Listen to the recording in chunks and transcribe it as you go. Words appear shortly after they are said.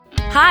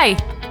Hi,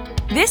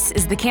 this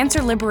is the Cancer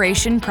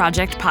Liberation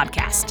Project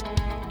podcast.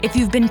 If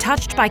you've been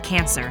touched by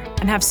cancer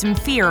and have some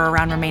fear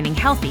around remaining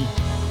healthy,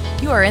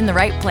 you are in the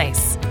right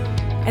place.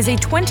 As a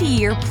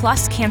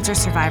 20-year-plus cancer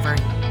survivor,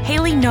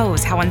 Haley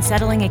knows how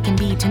unsettling it can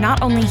be to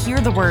not only hear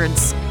the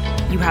words,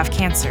 "you have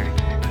cancer,"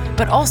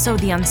 but also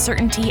the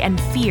uncertainty and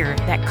fear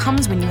that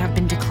comes when you have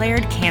been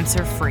declared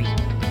cancer-free.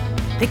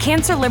 The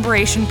Cancer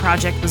Liberation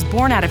Project was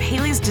born out of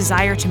Haley's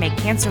desire to make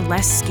cancer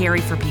less scary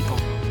for people,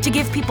 to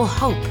give people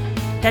hope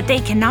that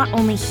they can not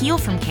only heal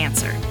from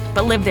cancer,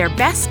 but live their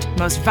best,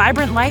 most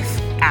vibrant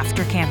life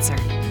after cancer.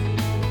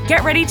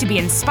 Get ready to be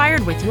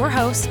inspired with your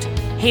host,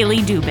 Haley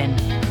Dubin.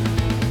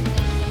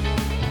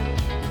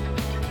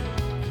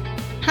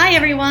 Hi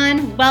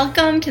everyone,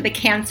 welcome to the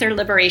Cancer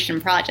Liberation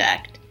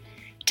Project.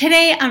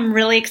 Today I'm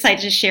really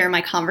excited to share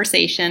my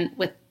conversation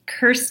with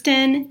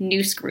Kirstin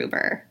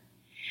Nussgruber.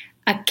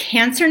 A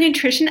cancer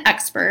nutrition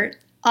expert,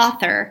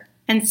 author,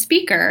 and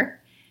speaker,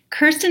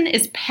 Kirstin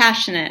is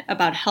passionate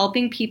about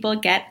helping people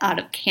get out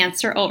of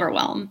cancer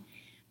overwhelm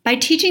by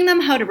teaching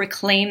them how to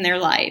reclaim their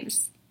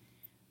lives.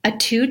 A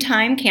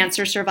 2-time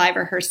cancer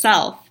survivor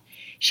herself,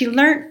 she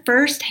learned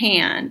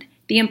firsthand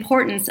the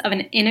importance of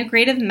an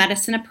integrative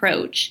medicine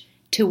approach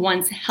to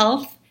one's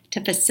health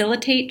to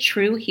facilitate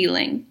true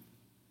healing.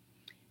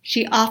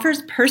 She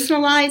offers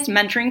personalized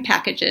mentoring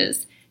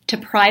packages to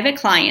private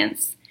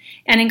clients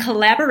and in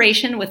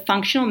collaboration with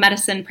functional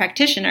medicine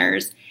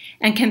practitioners,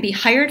 and can be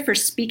hired for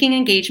speaking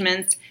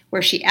engagements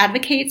where she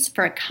advocates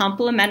for a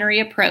complementary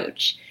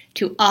approach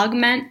to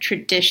augment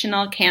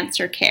traditional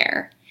cancer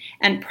care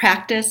and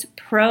practice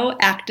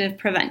proactive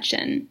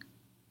prevention.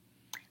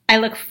 I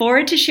look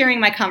forward to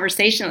sharing my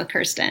conversation with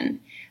Kirstin,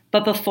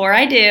 but before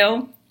I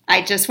do,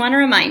 I just want to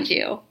remind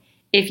you,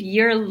 if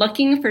you're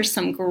looking for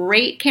some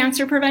great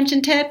cancer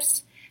prevention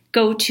tips,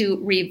 go to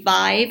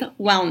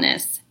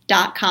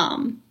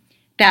revivewellness.com.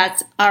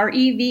 That's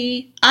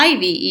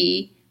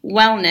REVIVE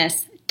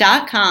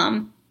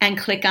wellness.com and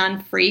click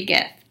on free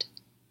gift.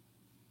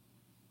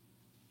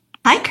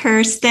 Hi,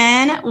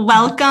 Kirstin.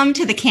 Welcome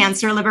to the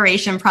Cancer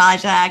Liberation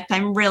Project.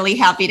 I'm really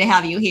happy to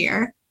have you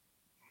here.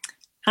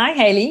 Hi,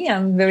 Haley.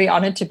 I'm very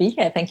honored to be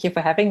here. Thank you for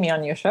having me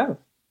on your show.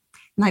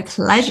 My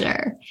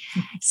pleasure.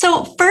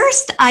 So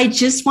first, I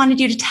just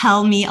wanted you to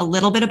tell me a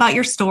little bit about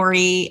your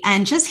story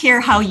and just hear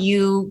how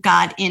you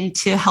got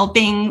into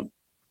helping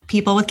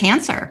people with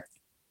cancer.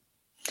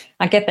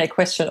 I get that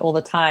question all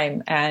the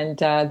time, and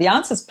the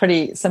answer is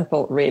pretty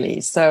simple,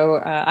 really.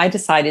 So I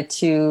decided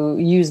to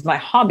use my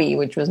hobby,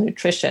 which was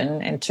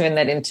nutrition, and turn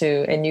that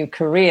into a new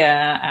career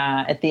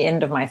at the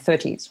end of my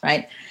 30s,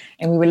 right?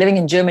 And we were living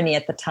in Germany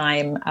at the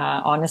time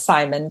on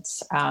assignment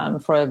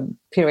for a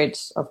period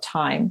of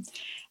time.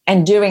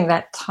 And during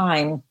that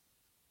time,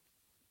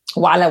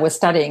 while I was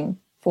studying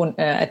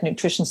at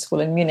nutrition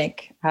school in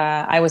Munich,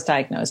 I was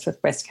diagnosed with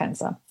breast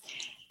cancer.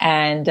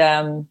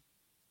 And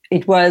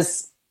it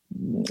was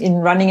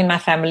running in my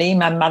family.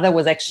 My mother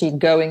was actually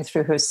going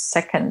through her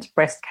second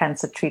breast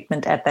cancer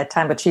treatment at that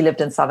time, but she lived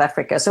in South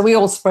Africa. So we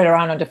all spread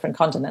around on different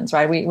continents,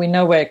 right? We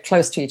know we're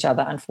close to each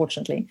other,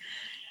 unfortunately.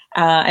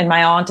 And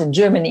my aunt in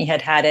Germany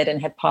had it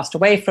and had passed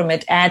away from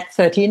it at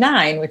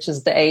 39, which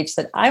is the age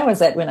that I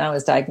was at when I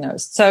was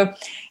diagnosed. So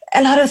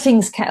a lot of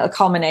things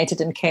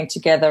culminated and came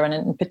together. And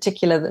in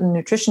particular, the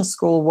nutrition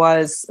school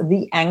was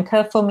the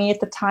anchor for me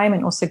at the time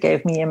and also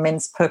gave me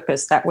immense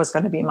purpose. That was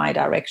going to be my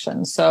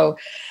direction. So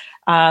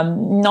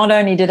not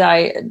only did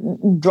I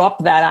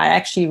drop that, I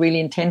actually really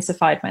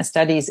intensified my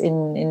studies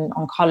in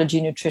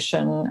oncology,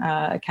 nutrition,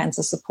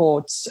 cancer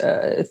support,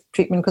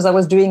 treatment, because I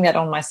was doing that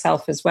on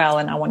myself as well.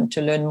 And I wanted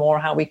to learn more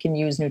how we can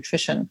use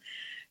nutrition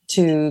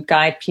to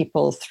guide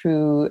people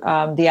through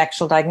the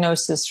actual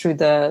diagnosis, through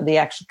the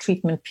actual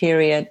treatment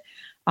period,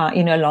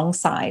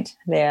 alongside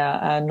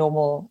their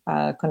normal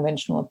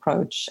conventional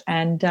approach.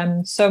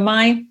 And so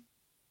my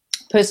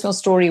personal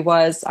story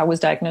was I was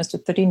diagnosed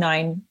at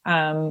 39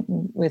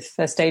 with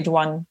stage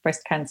 1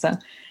 breast cancer,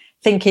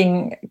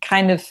 thinking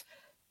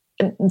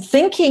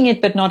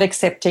it, but not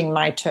accepting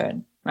my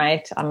turn,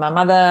 right? My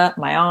mother,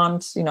 my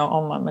aunt,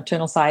 on my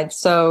maternal side.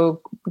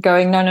 So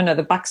going, no,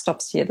 the buck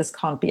stops here. This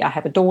can't be. I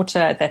have a daughter.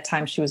 At that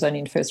time, she was only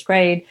in first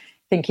grade,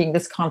 thinking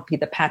this can't be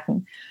the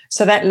pattern.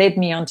 So that led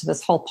me onto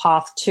this whole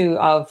path too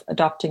of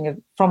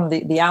adopting from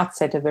the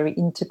outset a very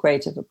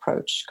integrative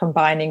approach,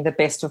 combining the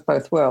best of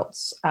both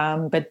worlds,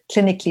 but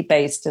clinically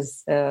based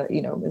as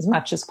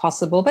much as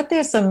possible. But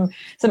there's some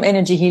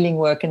energy healing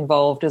work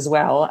involved as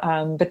well,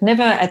 but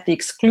never at the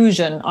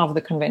exclusion of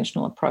the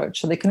conventional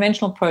approach. So the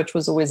conventional approach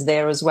was always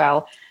there as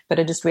well,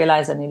 but I just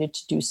realized I needed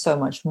to do so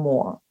much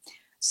more.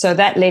 So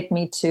that led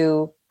me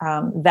to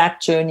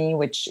that journey,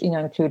 which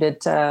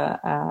included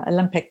a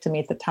lumpectomy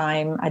at the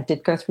time. I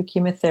did go through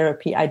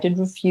chemotherapy. I did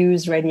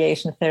refuse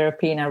radiation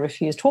therapy, and I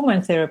refused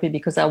hormone therapy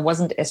because I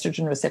wasn't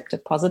estrogen receptor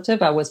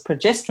positive. I was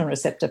progesterone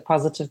receptor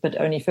positive, but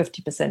only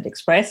 50%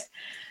 expressed.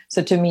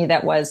 So to me,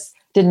 that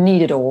didn't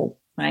need it all,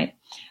 right?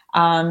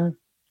 3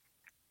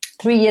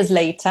 years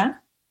later,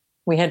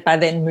 We had by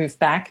then moved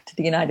back to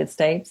the United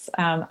States.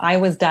 I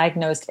was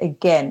diagnosed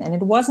again, and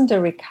it wasn't a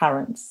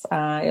recurrence.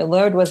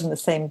 Although it was in the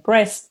same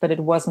breast, but it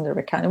wasn't a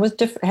recurrence. It was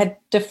had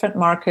different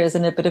markers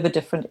in a bit of a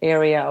different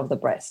area of the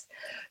breast.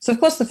 So, of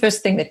course, the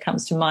first thing that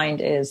comes to mind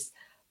is,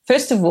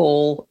 first of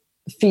all,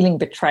 feeling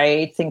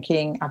betrayed,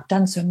 thinking, I've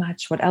done so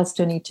much. What else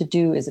do I need to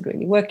do? Is it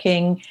really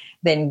working?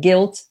 Then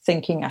guilt,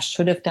 thinking I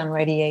should have done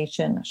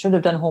radiation. I should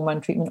have done hormone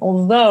treatment.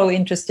 Although,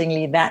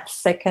 interestingly, that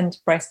second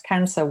breast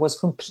cancer was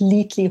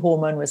completely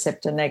hormone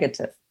receptor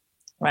negative,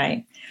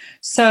 right?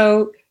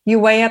 So you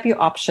weigh up your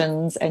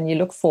options and you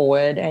look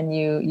forward and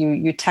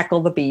you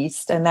tackle the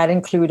beast. And that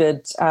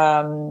included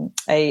a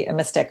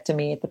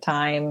mastectomy at the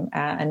time,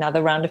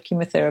 another round of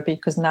chemotherapy,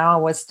 because now I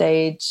was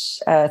stage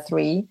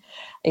 3.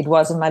 It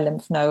was in my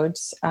lymph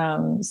nodes.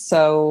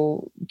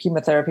 So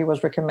chemotherapy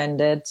was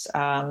recommended.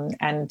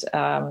 And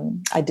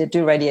I did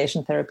do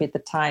radiation therapy at the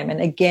time.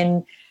 And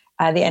again,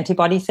 the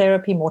antibody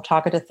therapy, more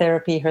targeted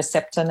therapy,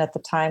 Herceptin at the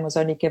time was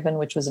only given,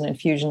 which was an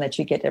infusion that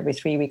you get every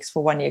 3 weeks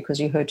for 1 year because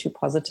you're HER2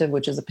 positive,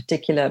 which is a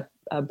particular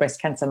breast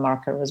cancer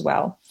marker as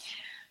well.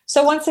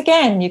 So once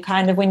again, you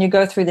kind of, when you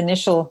go through the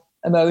initial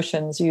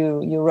emotions,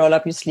 you roll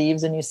up your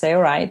sleeves and you say,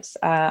 all right,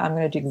 I'm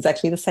going to do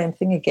exactly the same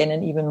thing again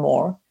and even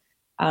more.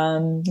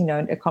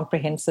 A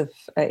comprehensive,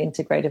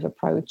 integrative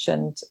approach,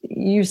 and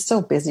you're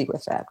still busy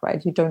with that,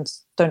 right? You don't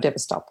ever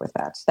stop with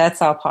that.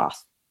 That's our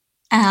path.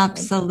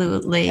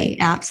 Absolutely.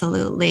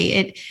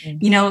 Absolutely.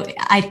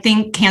 I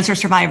think cancer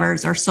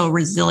survivors are so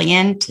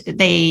resilient.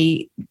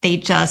 They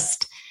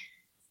just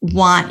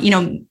want,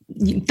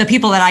 the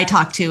people that I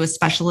talk to,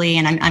 especially,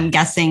 and I'm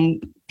guessing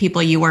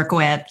people you work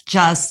with,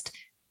 just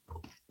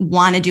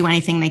want to do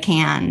anything they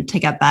can to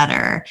get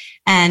better.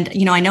 And,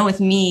 I know with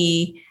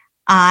me,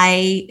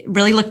 I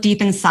really look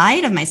deep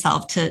inside of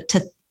myself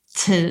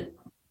to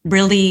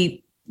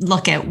really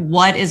look at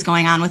what is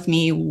going on with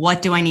me.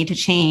 What do I need to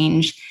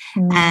change?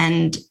 Mm-hmm.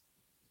 And,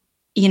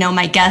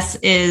 my guess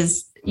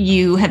is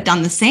you have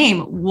done the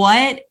same.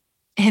 What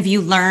have you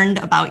learned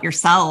about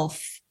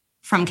yourself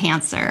from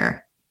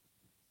cancer?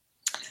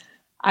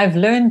 I've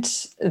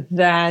learned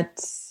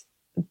that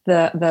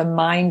the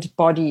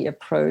mind-body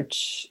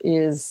approach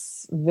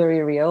is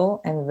very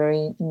real and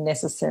very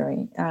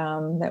necessary,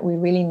 that we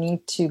really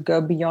need to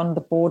go beyond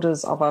the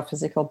borders of our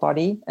physical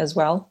body as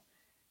well,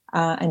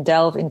 and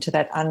delve into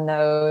that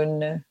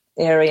unknown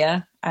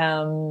area.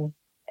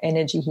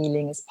 Energy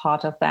healing is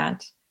part of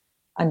that.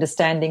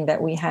 Understanding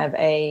that we have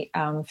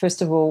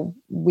first of all,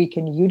 we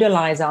can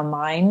utilize our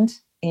mind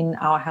in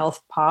our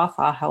health path,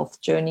 our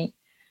health journey,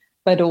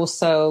 but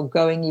also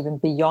going even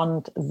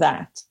beyond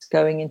that,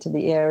 going into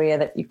the area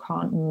that you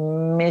can't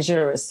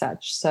measure as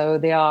such. So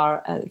there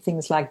are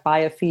things like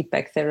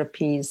biofeedback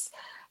therapies,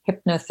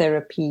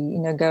 hypnotherapy,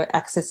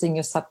 accessing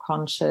your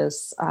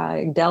subconscious,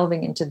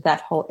 delving into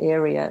that whole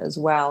area as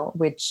well,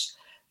 which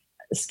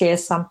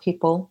scares some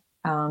people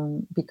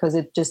because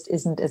it just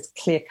isn't as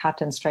clear cut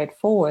and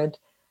straightforward.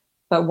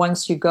 But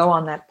once you go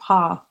on that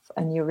path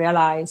and you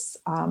realize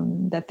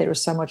that there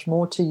is so much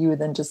more to you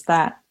than just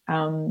that,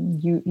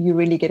 you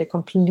really get a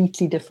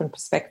completely different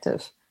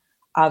perspective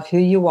of who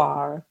you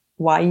are,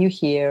 why you're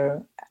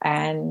here,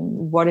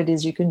 and what it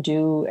is you can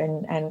do,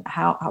 and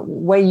how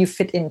where you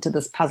fit into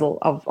this puzzle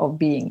of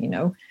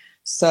being,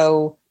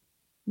 So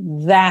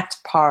that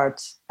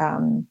part,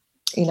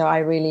 I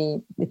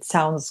really, it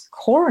sounds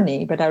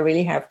corny, but I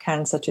really have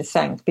cancer to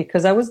thank,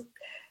 because I was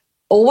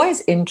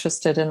always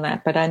interested in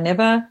that, but I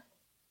never,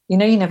 you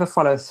never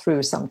follow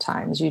through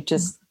sometimes. You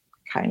just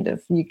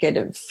you get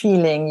a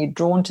feeling, you're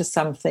drawn to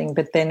something,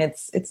 but then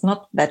it's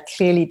not that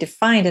clearly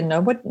defined, and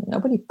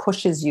nobody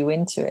pushes you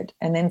into it.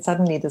 And then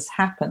suddenly this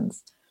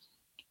happens.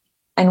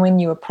 And when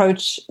you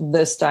approach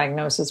this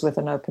diagnosis with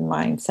an open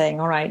mind, saying,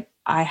 all right,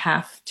 I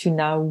have to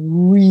now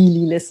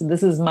really listen.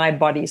 This is my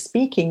body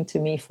speaking to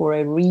me for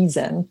a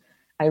reason.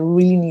 I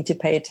really need to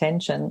pay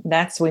attention.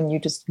 That's when you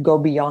just go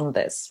beyond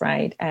this,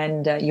 right?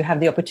 And you have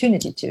the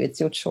opportunity to. It's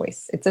your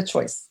choice. It's a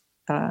choice.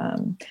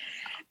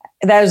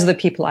 Those are the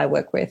people I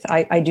work with.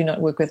 I do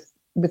not work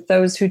with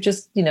those who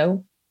just,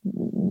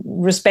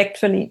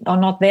 respectfully are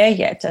not there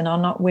yet and are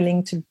not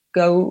willing to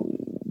go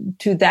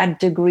to that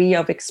degree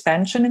of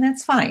expansion. And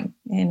that's fine.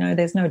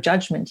 There's no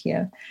judgment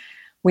here.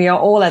 We are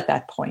all at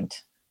that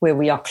point where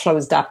we are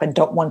closed up and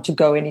don't want to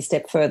go any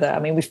step further. I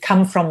mean, we've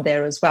come from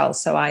there as well.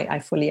 So I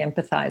fully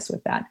empathize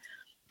with that.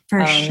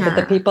 For sure. But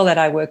the people that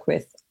I work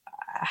with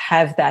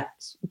have that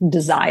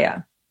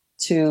desire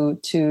to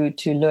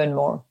learn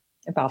more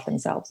about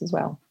themselves as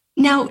well.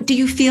 Now, do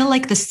you feel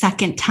like the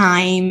second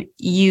time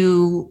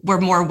you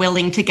were more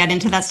willing to get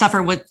into that stuff,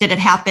 or did it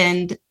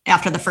happen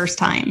after the first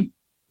time?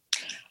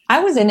 I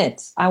was in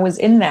it. I was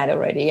in that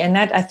already. And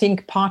that, I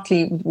think,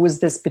 partly was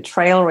this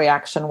betrayal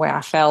reaction where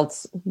I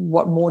felt,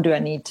 what more do I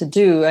need to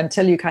do?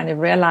 Until you kind of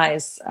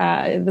realize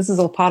this is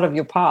all part of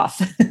your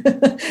path.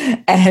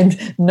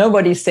 And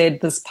nobody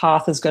said this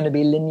path is going to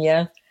be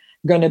linear,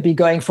 going to be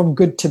going from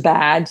good to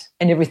bad,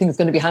 and everything's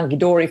going to be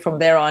hunky-dory from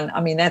there on.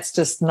 I mean, that's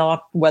just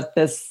not what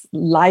this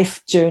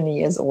life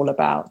journey is all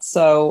about.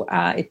 So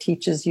it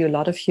teaches you a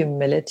lot of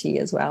humility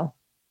as well.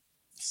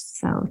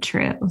 So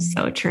true.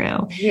 So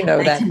true. You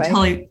know that, right?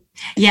 Totally,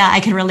 yeah, I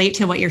can relate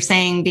to what you're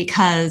saying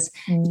because,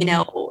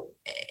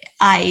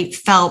 I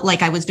felt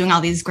like I was doing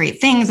all these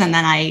great things. And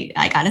then I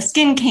got a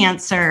skin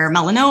cancer,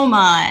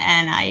 melanoma,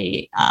 and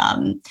I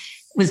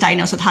was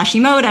diagnosed with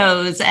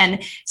Hashimoto's.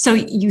 And so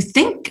you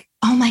think,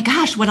 oh my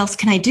gosh, what else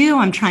can I do?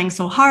 I'm trying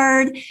so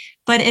hard.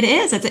 But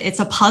it's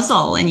a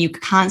puzzle, and you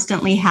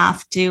constantly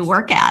have to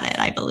work at it,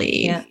 I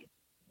believe.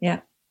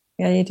 Yeah,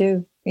 you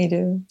do.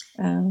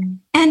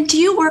 And do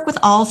you work with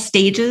all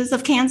stages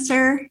of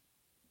cancer?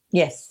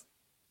 Yes.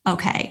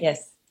 Okay.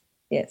 Yes.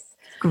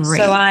 Great.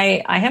 So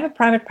I have a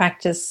private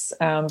practice,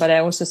 but I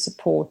also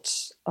support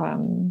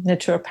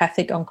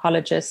naturopathic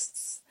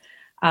oncologists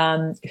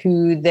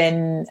who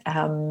then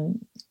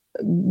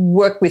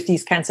work with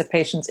these cancer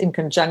patients in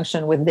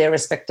conjunction with their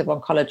respective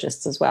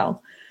oncologists as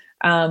well.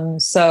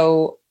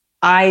 So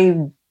I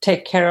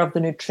take care of the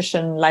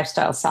nutrition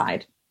lifestyle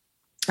side,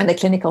 and the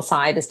clinical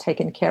side is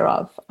taken care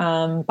of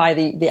by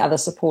the other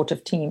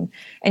supportive team.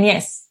 And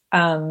yes,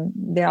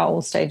 there are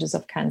all stages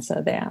of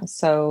cancer there.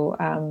 So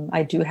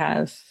I do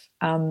have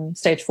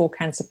stage 4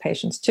 cancer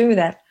patients too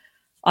that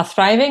are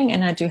thriving,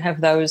 and I do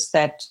have those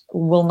that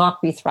will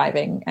not be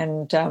thriving.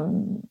 And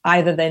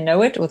either they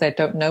know it or they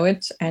don't know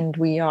it, and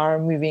we are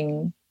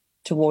moving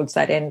towards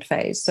that end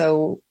phase.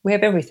 So we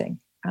have everything.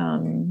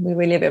 We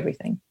really have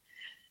everything.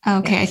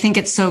 Okay. Yeah. I think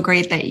it's so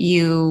great that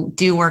you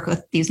do work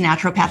with these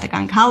naturopathic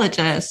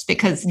oncologists,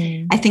 because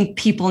I think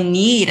people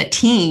need a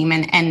team,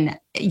 and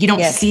you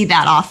don't see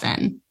that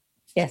often.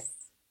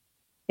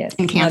 Yes.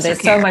 In cancer there's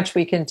care. So much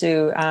we can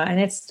do. And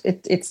it's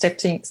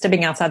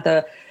stepping outside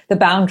the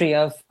boundary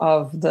of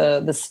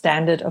the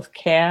standard of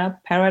care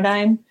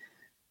paradigm,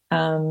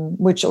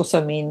 which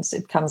also means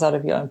it comes out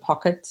of your own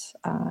pocket.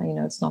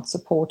 It's not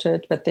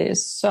supported, but there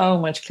is so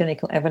much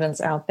clinical evidence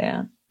out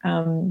there.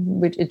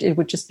 It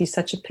would just be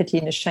such a pity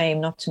and a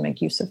shame not to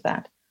make use of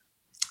that.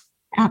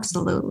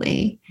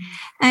 Absolutely.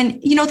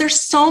 And, there's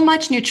so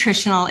much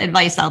nutritional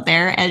advice out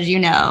there, as you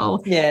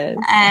know. Yes.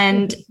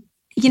 And,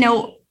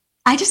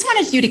 I just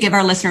wanted you to give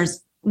our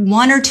listeners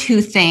 1 or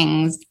 2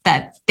 things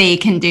that they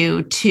can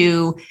do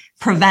to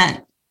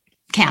prevent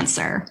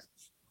cancer.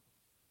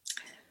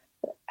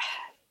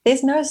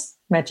 There's no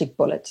magic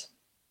bullet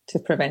to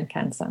prevent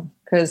cancer,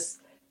 because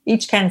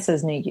each cancer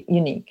is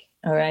unique.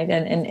 All right.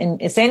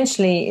 And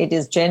essentially it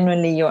is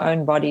generally your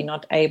own body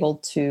not able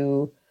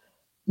to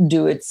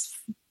do its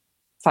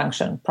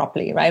function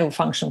properly, right? Or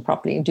function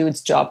properly, do its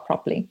job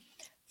properly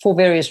for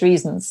various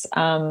reasons.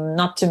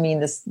 Not to mean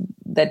this,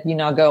 that you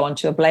now go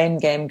onto a blame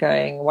game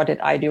going, what did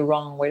I do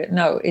wrong?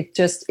 No, it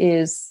just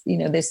is,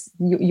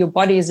 your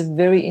body is a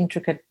very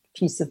intricate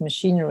piece of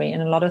machinery,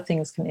 and a lot of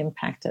things can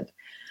impact it.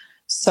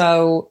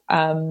 So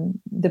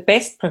the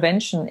best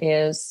prevention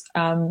is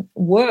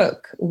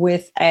work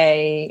with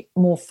a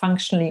more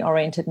functionally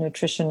oriented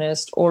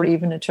nutritionist or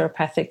even a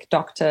naturopathic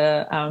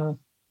doctor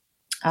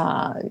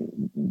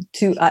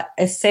to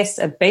assess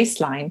a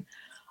baseline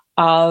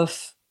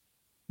of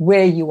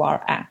where you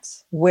are at,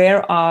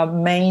 where are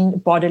main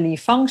bodily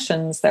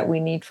functions that we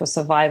need for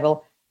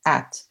survival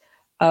at.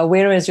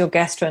 Where is your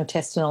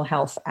gastrointestinal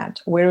health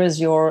at? Where is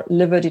your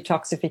liver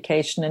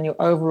detoxification and your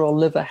overall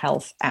liver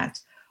health at?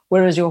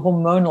 Where is your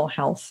hormonal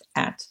health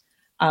at?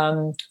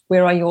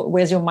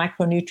 Where's your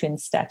micronutrient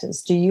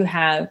status?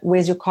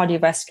 Where's your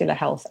cardiovascular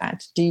health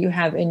at? Do you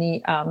have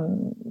any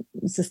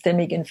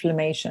systemic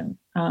inflammation?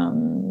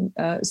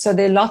 So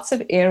there are lots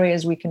of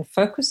areas we can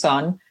focus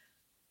on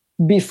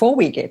before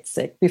we get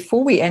sick,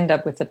 before we end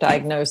up with a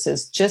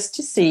diagnosis, just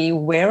to see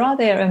where are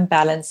there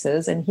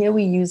imbalances. And here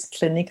we use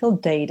clinical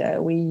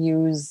data. We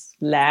use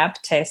lab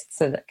tests,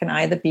 so that can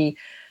either be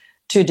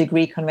to a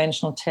degree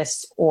conventional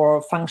tests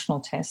or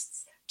functional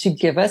tests, to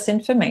give us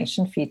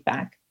information,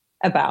 feedback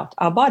about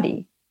our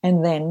body.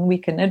 And then we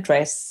can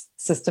address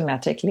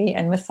systematically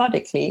and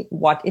methodically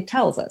what it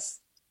tells us,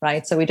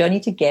 right? So we don't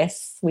need to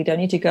guess. We don't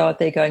need to go out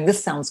there going,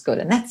 this sounds good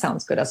and that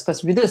sounds good. I'm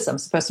supposed to do this. I'm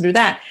supposed to do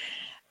that.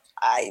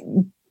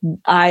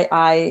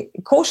 I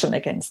caution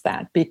against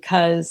that,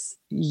 because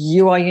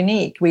you are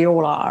unique. We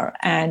all are.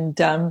 And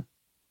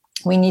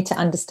we need to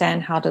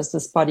understand, how does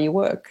this body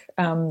work?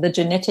 The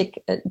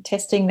genetic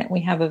testing that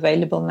we have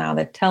available now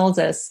that tells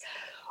us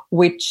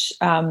which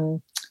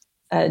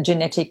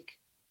genetic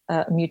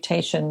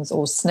mutations,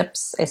 or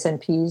SNPs,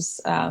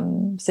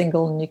 SNPs,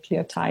 single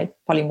nucleotide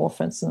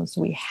polymorphisms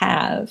we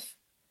have,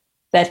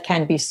 that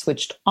can be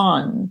switched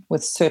on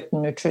with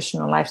certain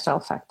nutritional lifestyle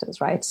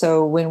factors, right?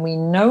 So when we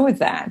know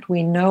that,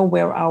 we know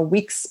where our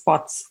weak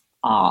spots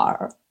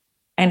are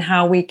and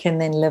how we can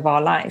then live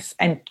our life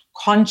and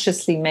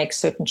consciously make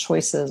certain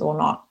choices or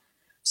not.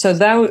 So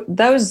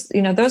those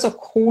are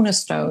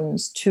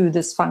cornerstones to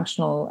this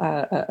functional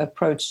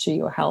approach to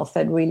your health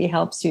that really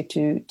helps you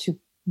to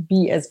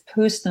be as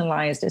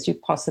personalized as you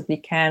possibly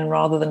can,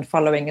 rather than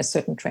following a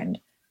certain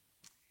trend.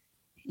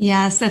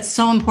 Yes, that's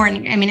so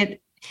important. I mean,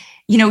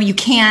 you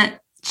can't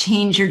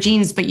change your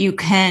genes, but you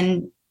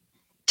can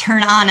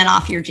turn on and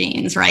off your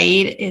genes,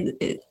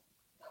 right?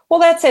 Well,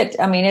 that's it.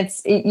 I mean,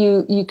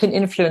 you can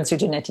influence your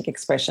genetic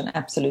expression,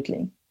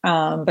 absolutely.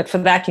 But for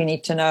that, you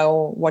need to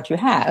know what you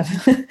have.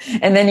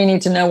 And then you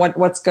need to know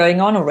what's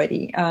going on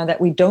already that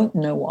we don't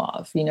know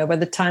of. You know, by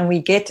the time we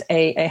get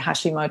a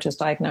Hashimoto's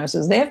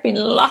diagnosis, there have been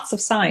lots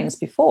of signs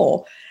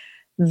before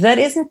that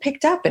isn't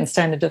picked up in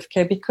standard of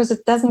care because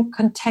it doesn't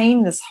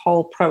contain this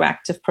whole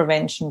proactive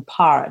prevention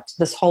part,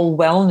 this whole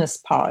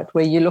wellness part,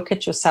 where you look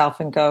at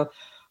yourself and go,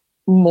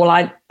 well,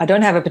 I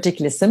don't have a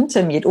particular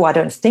symptom yet, or I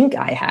don't think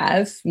I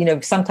have. You know,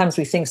 sometimes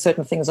we think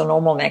certain things are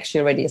normal and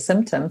actually already a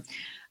symptom.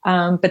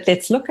 But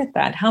let's look at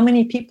that. How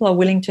many people are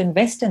willing to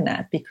invest in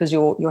that? Because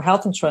your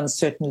health insurance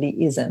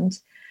certainly isn't.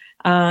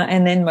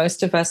 And then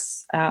most of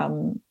us,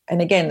 and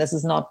again, this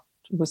is not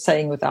we're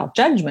saying without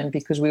judgment,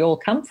 because we all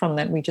come from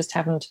that. We just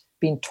haven't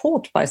been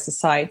taught by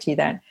society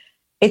that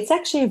it's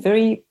actually a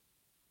very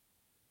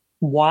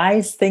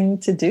wise thing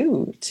to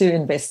do, to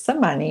invest some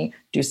money,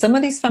 do some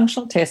of these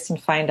functional tests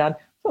and find out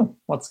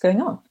what's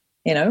going on,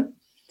 you know?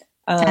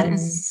 That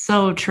is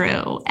so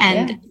true.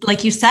 And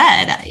like you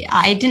said,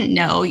 I didn't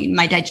know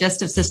my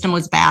digestive system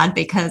was bad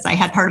because I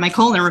had part of my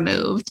colon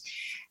removed.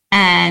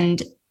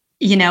 And,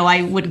 you know,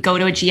 I would go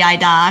to a GI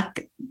doc.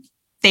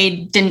 They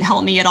didn't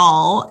help me at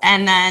all.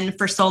 And then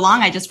for so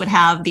long, I just would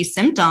have these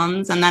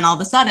symptoms. And then all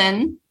of a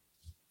sudden,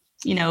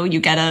 you know, you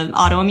get an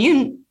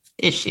autoimmune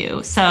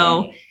issue.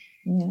 So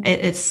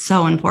it's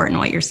so important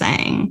what you're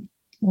saying.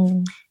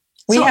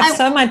 We have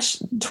so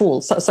much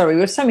tools. We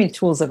have so many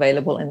tools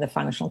available in the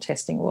functional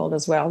testing world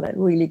as well that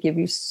really give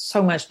you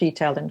so much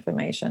detailed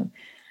information,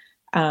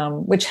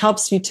 which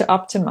helps you to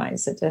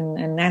optimize it.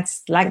 And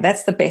that's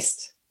the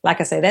best, like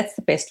I say, that's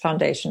the best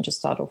foundation to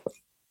start off with.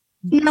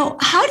 Now,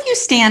 how do you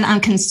stand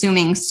on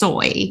consuming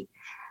soy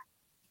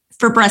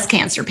for breast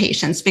cancer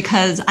patients?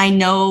 Because I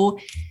know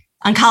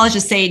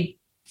oncologists say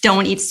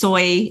don't eat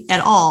soy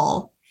at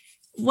all.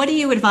 What do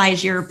you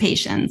advise your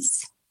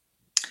patients?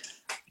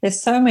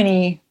 There's so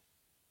many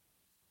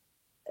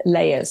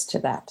layers to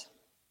that.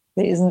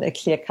 There isn't a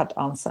clear-cut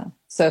answer.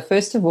 So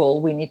first of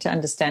all, we need to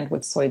understand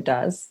what soy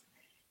does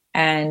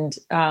and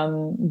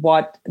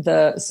what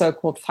the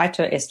so-called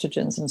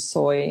phytoestrogens in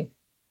soy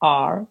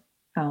are,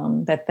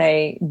 that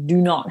they do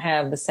not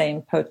have the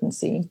same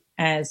potency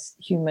as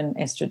human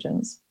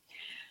estrogens.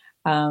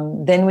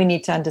 Then we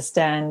need to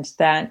understand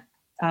that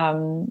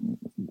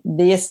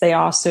yes, there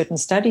are certain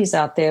studies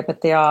out there,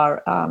 but there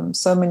are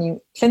so many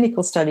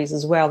clinical studies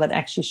as well that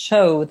actually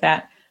show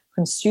that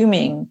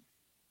consuming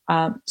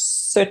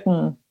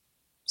certain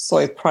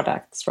soy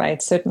products,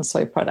 right? Certain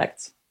soy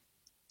products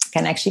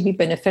can actually be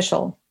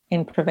beneficial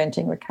in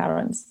preventing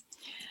recurrence.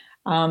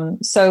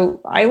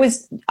 So I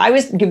always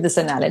give this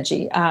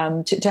analogy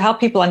to help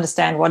people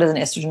understand what is an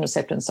estrogen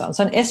receptor and so on.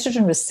 So an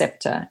estrogen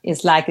receptor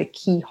is like a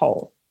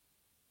keyhole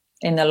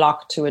in a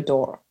lock to a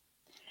door.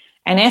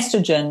 And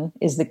estrogen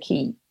is the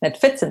key that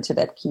fits into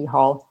that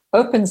keyhole,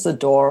 opens the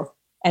door,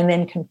 and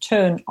then can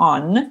turn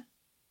on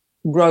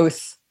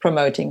growth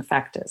promoting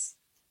factors.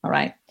 All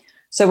right.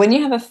 So when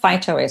you have a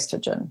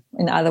phytoestrogen,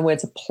 in other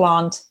words, a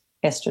plant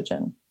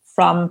estrogen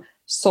from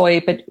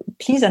soy, but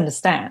please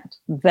understand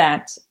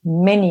that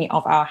many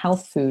of our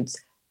health foods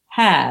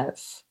have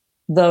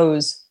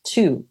those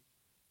too.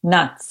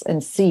 Nuts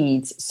and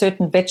seeds,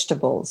 certain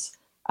vegetables,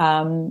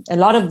 a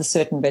lot of the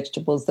certain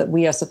vegetables that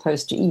we are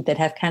supposed to eat that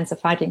have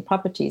cancer-fighting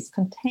properties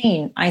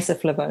contain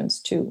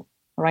isoflavones too.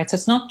 All right, so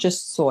it's not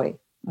just soy.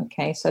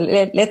 Okay, so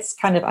let's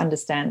kind of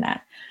understand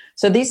that.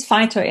 So these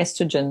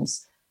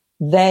phytoestrogens,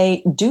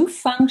 they do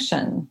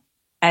function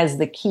as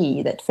the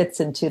key that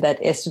fits into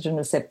that estrogen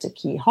receptor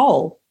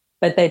keyhole,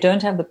 but they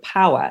don't have the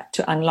power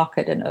to unlock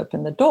it and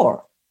open the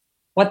door.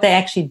 What they're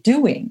actually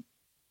doing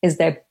is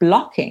they're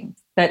blocking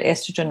that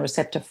estrogen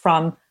receptor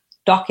from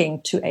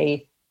docking to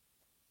a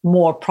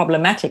more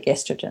problematic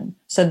estrogen.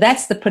 So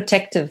that's the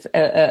protective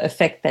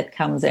effect that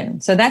comes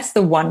in. So that's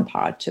the one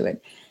part to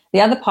it.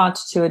 The other part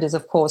to it is,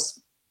 of course,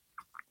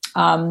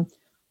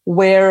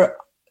 where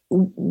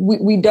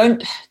we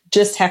don't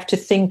just have to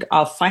think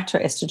of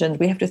phytoestrogens,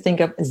 we have to think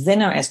of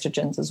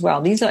xenoestrogens as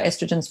well. These are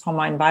estrogens from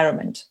our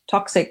environment,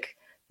 toxic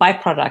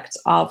byproducts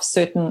of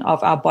certain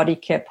of our body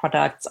care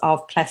products,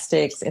 of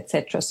plastics,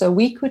 etc. So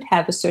we could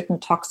have a certain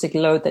toxic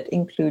load that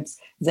includes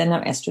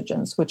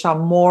xenoestrogens, which are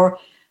more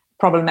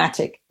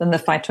problematic than the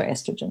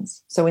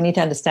phytoestrogens. So we need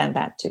to understand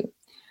that too.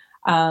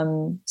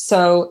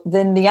 So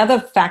then the other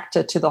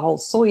factor to the whole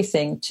soy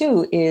thing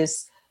too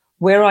is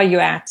where are you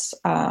at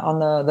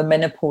on the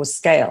menopause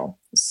scale?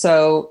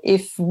 So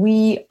if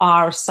we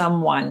are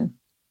someone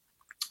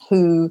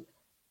who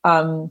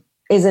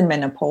is in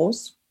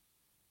menopause,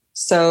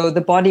 so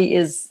the body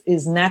is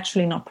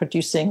naturally not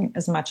producing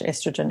as much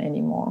estrogen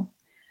anymore.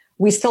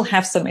 We still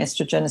have some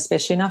estrogen,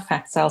 especially in our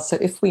fat cells. So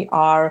if we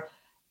are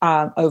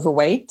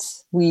overweight,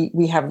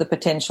 we have the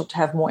potential to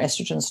have more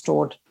estrogen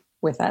stored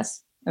with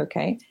us.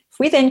 Okay. If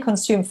we then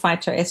consume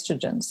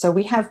phytoestrogens, so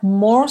we have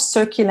more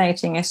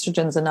circulating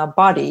estrogens in our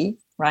body,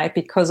 right,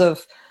 because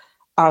of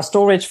our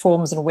storage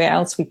forms and where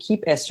else we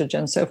keep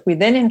estrogen. So if we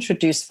then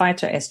introduce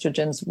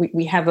phytoestrogens,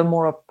 we have a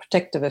more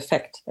protective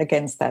effect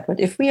against that. But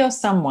if we are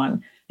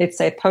someone let's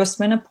say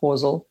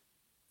postmenopausal,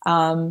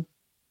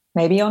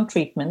 maybe on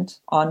treatment,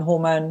 on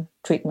hormone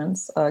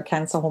treatments,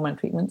 cancer hormone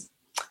treatments,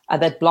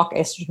 that block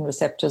estrogen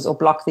receptors or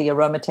block the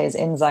aromatase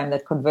enzyme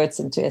that converts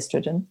into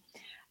estrogen.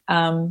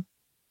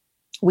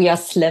 We are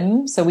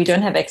slim, so we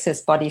don't have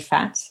excess body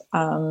fat.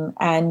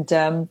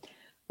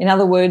 In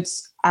other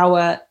words,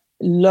 our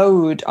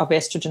load of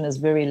estrogen is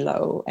very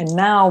low. And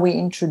now we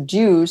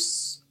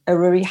introduce a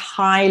very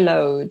high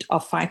load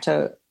of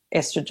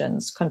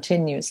phytoestrogens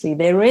continuously.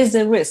 There is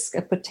a risk,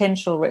 a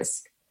potential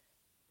risk,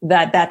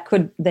 that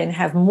could then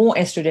have more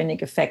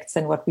estrogenic effects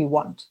than what we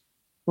want,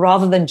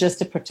 rather than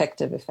just a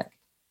protective effect.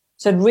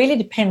 So it really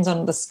depends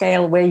on the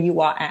scale where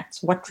you are at,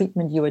 what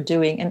treatment you are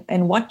doing,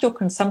 and what your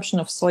consumption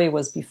of soy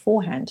was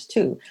beforehand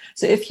too.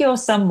 So if you're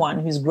someone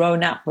who's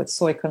grown up with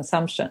soy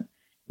consumption,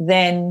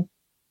 then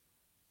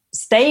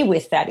stay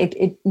with that.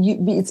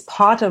 It's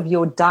part of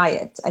your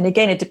diet. And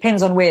again, it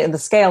depends on where the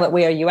scale at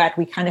where you're at.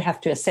 We kind of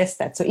have to assess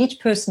that. So each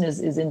person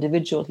is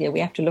individual here. We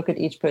have to look at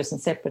each person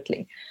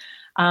separately.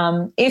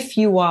 If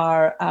you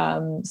are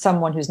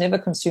someone who's never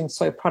consumed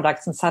soy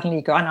products and suddenly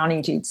you go, I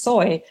need to eat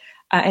soy,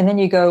 and then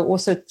you go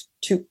also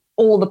to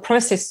all the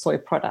processed soy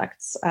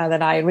products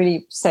that I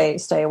really say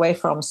stay away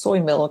from,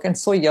 soy milk and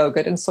soy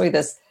yogurt and soy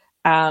this,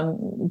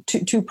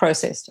 too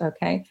processed,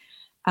 okay?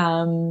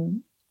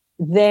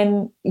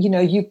 Then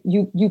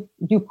you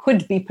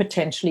could be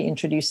potentially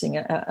introducing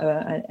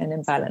an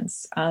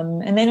imbalance.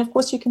 And then, of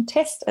course, you can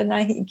test, and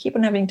I keep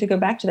on having to go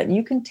back to that.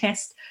 You can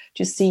test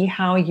to see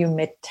how you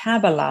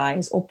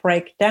metabolize or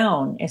break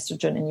down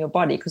estrogen in your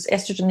body, because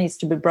estrogen needs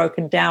to be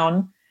broken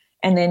down,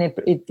 and then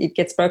it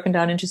gets broken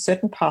down into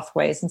certain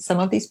pathways. And some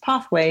of these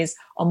pathways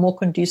are more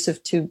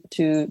conducive to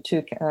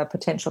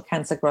potential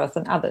cancer growth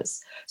than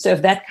others. So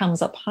if that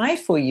comes up high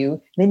for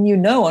you, then you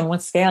know on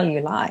what scale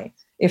you lie.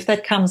 If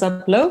that comes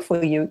up low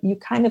for you, you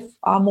kind of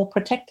are more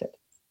protected.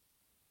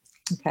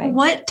 Okay.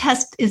 What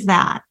test is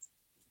that?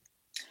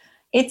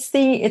 It's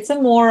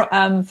a more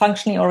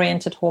functionally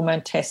oriented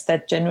hormone test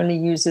that generally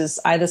uses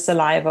either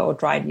saliva or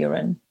dried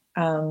urine.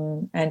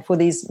 And for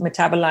these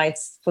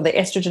metabolites, for the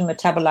estrogen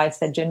metabolites,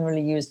 they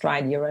generally use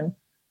dried urine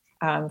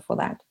for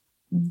that.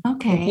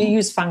 Okay. If you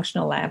use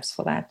functional labs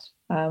for that,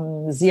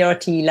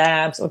 ZRT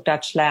labs or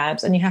Dutch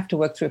labs, and you have to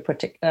work through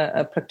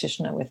a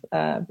practitioner with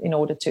in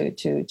order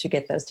to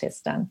get those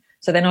tests done.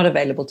 So they're not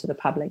available to the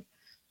public.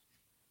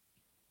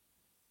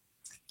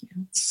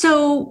 Yeah.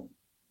 So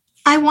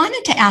I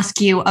wanted to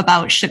ask you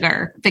about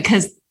sugar,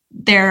 because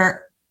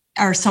there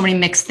are so many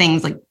mixed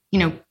things. Like,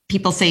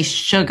 people say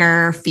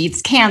sugar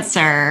feeds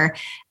cancer,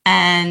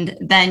 and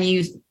then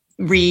you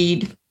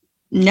read,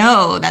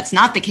 no, that's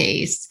not the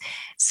case.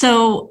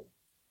 So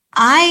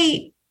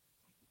I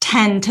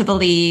tend to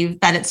believe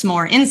that it's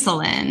more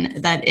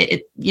insulin, that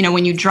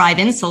when you drive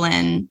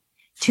insulin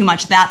too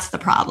much, that's the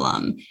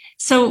problem.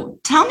 So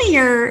tell me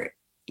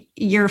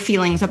your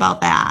feelings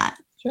about that.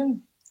 Sure.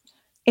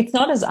 It's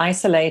not as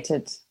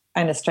isolated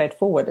and as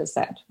straightforward as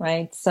that,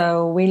 right?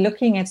 So we're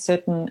looking at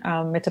certain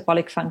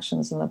metabolic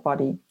functions in the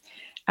body.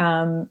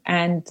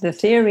 And the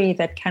theory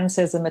that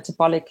cancer is a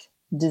metabolic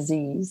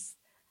disease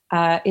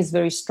is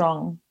very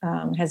strong,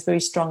 has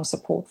very strong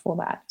support for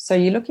that. So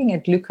you're looking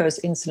at glucose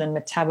insulin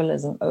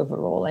metabolism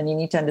overall, and you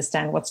need to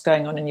understand what's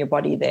going on in your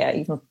body there,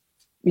 even,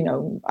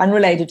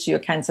 unrelated to your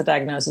cancer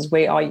diagnosis.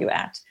 Where are you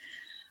at?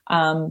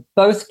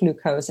 Both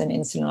glucose and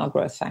insulin are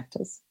growth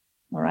factors.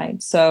 All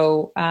right.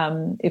 So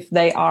if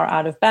they are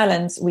out of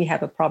balance, we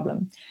have a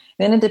problem.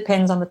 Then it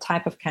depends on the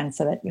type of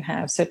cancer that you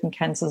have. Certain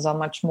cancers are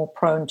much more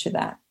prone to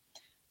that.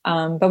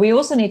 But we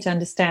also need to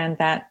understand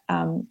that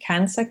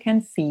cancer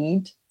can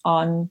feed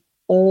on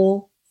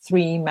all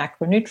three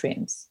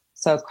macronutrients.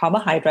 So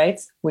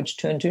carbohydrates, which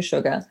turn to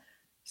sugar,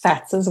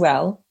 fats as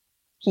well,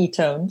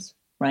 ketones,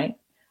 right?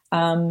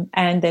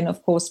 And then,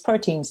 of course,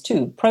 proteins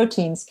too.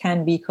 Proteins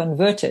can be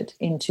converted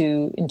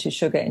into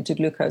sugar, into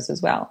glucose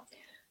as well.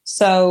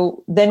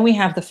 So then we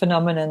have the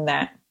phenomenon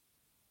that,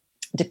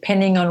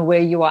 depending on where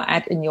you are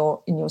at in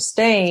your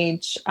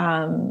stage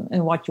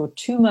and what your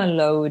tumor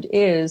load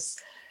is.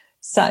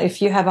 So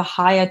if you have a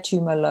higher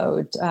tumor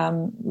load,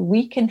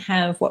 we can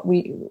have what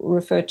we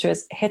refer to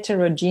as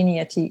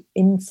heterogeneity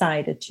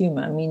inside a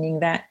tumor, meaning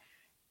that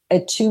a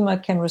tumor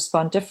can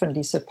respond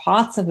differently. So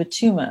parts of a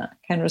tumor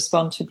can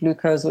respond to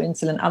glucose or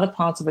insulin. Other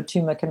parts of a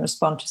tumor can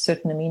respond to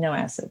certain amino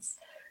acids.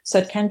 So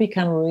it can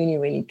become really,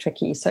 really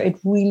tricky. So it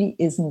really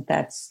isn't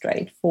that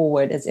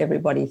straightforward as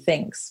everybody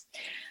thinks.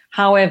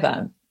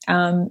 However,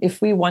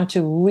 if we want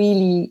to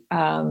really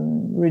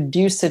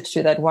reduce it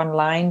to that one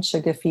line,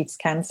 sugar feeds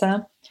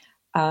cancer,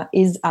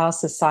 is our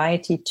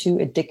society too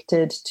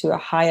addicted to a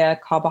higher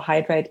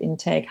carbohydrate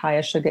intake,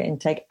 higher sugar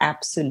intake?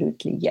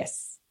 Absolutely,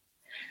 yes.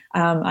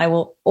 I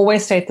will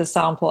always state the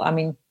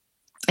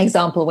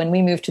example, when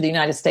we moved to the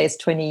United States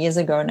 20 years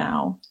ago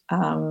now,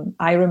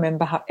 I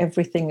remember how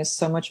everything is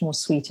so much more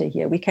sweeter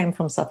here. We came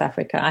from South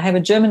Africa. I have a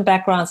German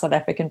background, South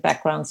African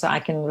background, so I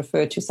can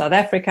refer to South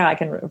Africa, I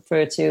can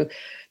refer to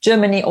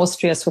Germany,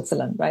 Austria,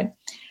 Switzerland, right?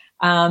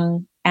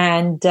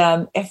 And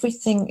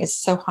everything is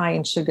so high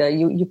in sugar.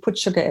 You put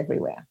sugar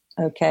everywhere.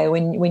 Okay,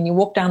 when you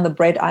walk down the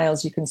bread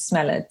aisles, you can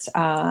smell it.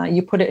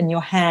 You put it in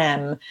your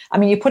ham. I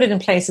mean, you put it in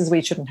places where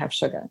you shouldn't have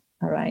sugar.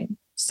 All right.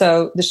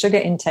 So the sugar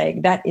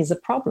intake, that is a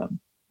problem.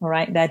 All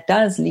right. That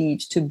does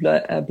lead to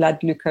blood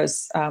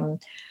glucose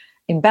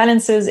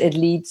imbalances. It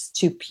leads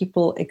to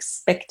people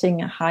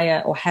expecting a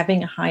higher or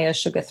having a higher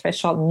sugar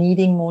threshold,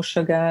 needing more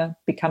sugar,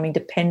 becoming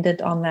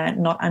dependent on that,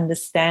 not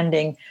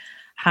understanding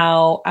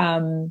how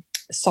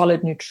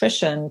solid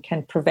nutrition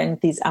can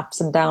prevent these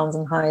ups and downs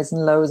and highs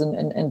and lows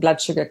and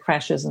blood sugar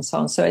crashes and so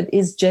on. So it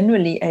is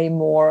generally a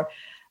more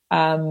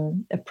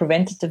a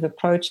preventative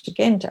approach,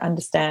 again, to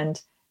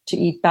understand, to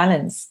eat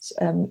balanced,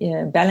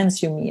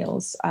 balance your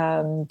meals.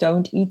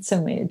 Don't eat so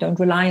many, don't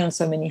rely on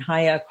so many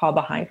higher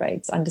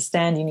carbohydrates.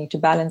 Understand you need to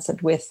balance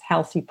it with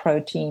healthy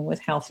protein, with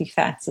healthy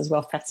fats as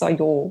well. Fats are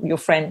your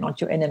friend, not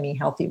your enemy,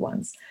 healthy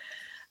ones.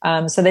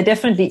 So there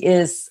definitely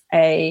is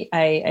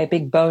a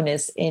big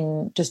bonus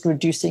in just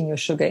reducing your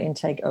sugar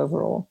intake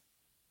overall.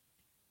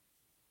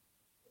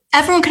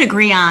 Everyone could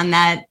agree on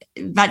that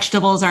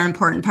vegetables are an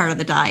important part of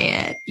the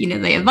diet. You know,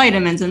 they have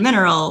vitamins and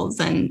minerals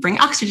and bring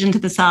oxygen to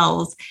the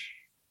cells.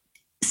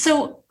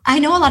 So I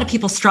know a lot of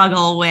people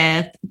struggle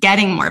with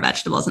getting more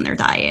vegetables in their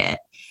diet.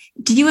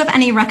 Do you have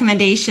any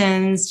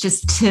recommendations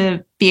just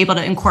to be able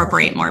to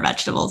incorporate more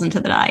vegetables into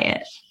the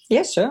diet?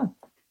 Yeah, sure.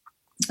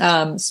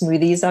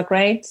 Smoothies are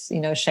great,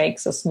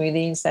 shakes or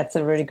smoothies. That's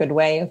a really good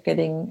way of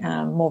getting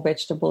more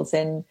vegetables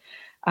in.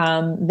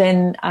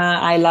 Then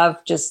I love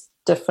just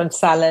different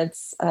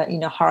salads,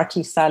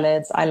 hearty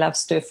salads. I love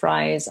stir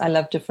fries. I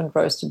love different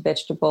roasted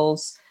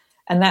vegetables.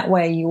 And that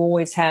way you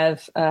always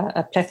have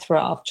a plethora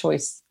of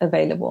choice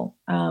available.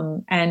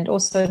 And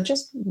also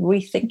just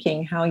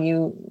rethinking how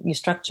you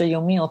structure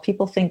your meal.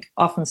 People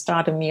often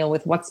start a meal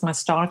with, what's my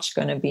starch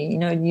going to be?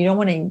 You don't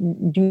want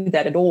to do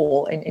that at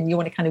all. And you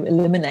want to kind of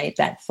eliminate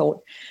that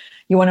thought.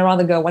 You want to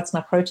rather go, what's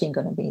my protein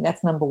going to be?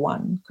 That's number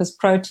one, because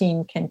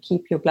protein can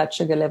keep your blood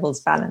sugar levels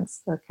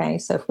balanced. Okay.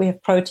 So if we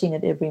have protein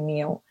at every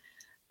meal,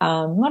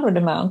 moderate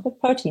amount, but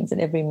proteins at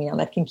every meal,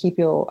 that can keep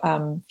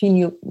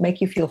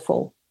make you feel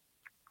full.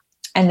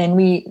 And then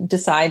we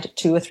decide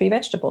 2 or 3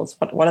 vegetables.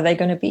 What are they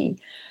going to be?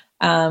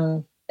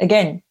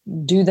 Again,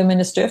 do them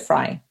in a stir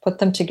fry. Put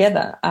them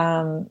together.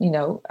 In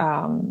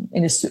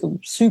a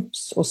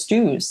soups or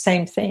stews.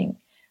 Same thing.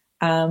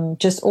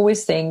 Just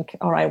always think,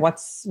 all right,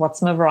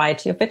 what's my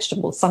variety of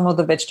vegetables? Some of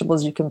the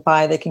vegetables you can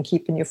buy, they can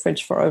keep in your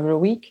fridge for over a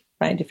week,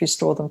 right? If you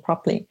store them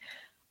properly.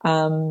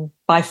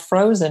 Buy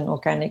frozen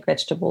organic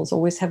vegetables.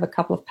 Always have a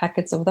couple of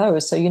packets of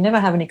those. So you never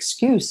have an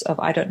excuse of,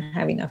 I don't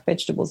have enough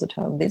vegetables at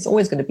home. There's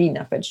always going to be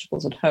enough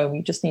vegetables at home.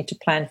 You just need to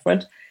plan for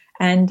it.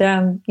 And,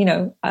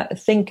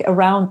 think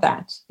around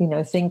that,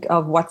 think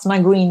of, what's my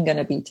green going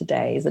to be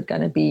today? Is it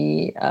going to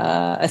be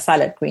a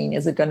salad green?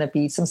 Is it going to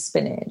be some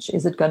spinach?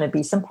 Is it going to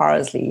be some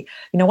parsley?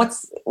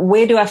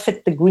 Where do I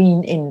fit the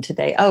green in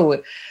today?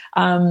 Oh,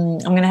 I'm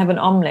going to have an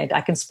omelette.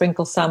 I can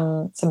sprinkle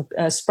some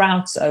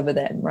sprouts over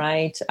them,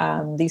 right?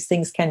 These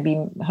things can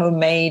be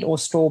homemade or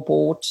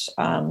store-bought,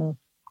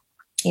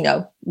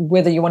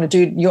 whether you want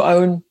to do your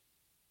own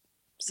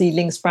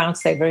seedling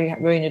sprouts. They're very,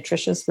 very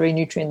nutritious, very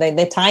nutrient.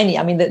 They're tiny.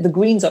 I mean, the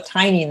greens are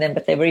tiny in them,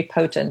 but they're very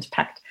potent,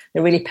 packed.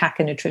 They really pack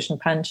a nutrition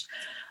punch.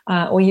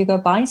 Or you go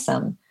buy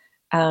some.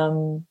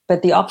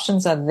 But the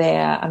options are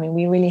there. I mean,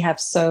 we really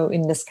have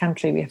in this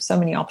country, we have so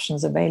many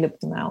options available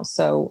now.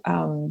 So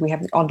we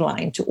have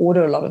online to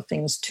order a lot of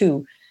things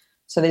too.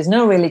 So there's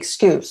no real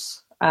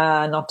excuse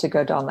not to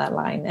go down that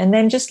line. And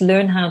then just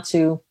learn how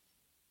to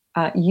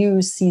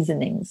use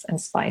seasonings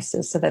and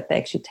spices so that they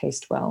actually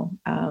taste well.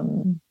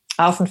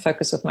 I often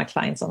focus with my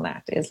clients on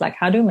that. Is like,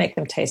 how do we make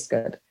them taste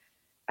good?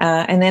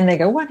 And then they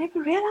go, I never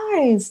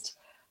realized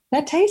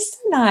that tastes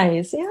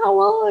nice. Yeah,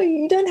 well,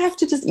 you don't have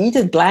to just eat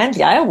it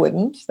blandly. I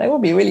wouldn't. That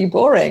would be really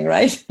boring,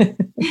 right?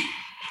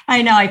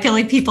 I know. I feel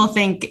like people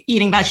think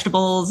eating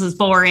vegetables is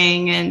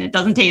boring and it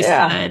doesn't taste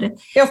good.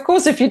 Yeah, of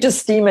course, if you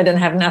just steam it and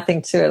have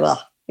nothing to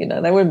it,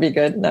 that wouldn't be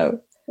good.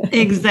 No.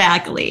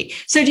 Exactly.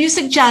 So do you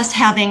suggest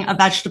having a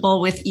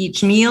vegetable with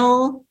each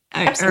meal?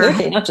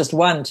 Absolutely. Not just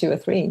 1, 2, or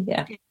 3.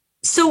 Yeah.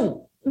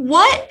 So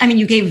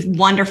you gave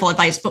wonderful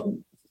advice, but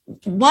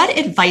what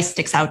advice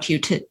sticks out to you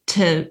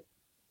to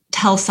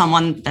tell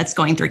someone that's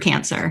going through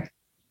cancer?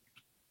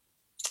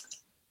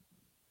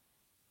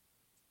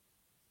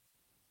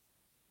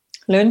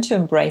 Learn to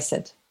embrace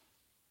it.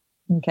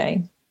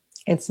 Okay.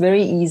 It's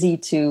very easy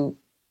to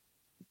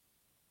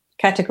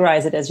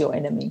categorize it as your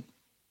enemy.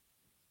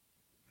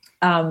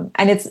 And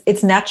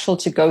it's natural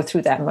to go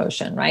through that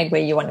motion, right?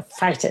 Where you want to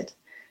fight it.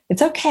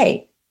 It's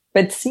okay.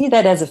 But see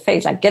that as a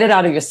phase, like get it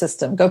out of your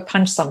system, go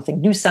punch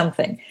something, do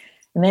something,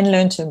 and then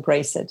learn to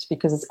embrace it,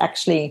 because it's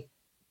actually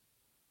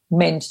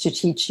meant to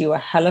teach you a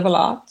hell of a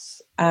lot.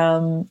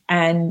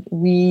 And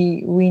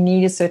we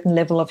need a certain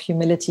level of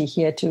humility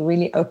here to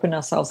really open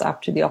ourselves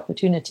up to the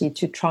opportunity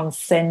to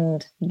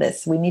transcend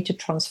this. We need to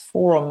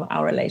transform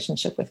our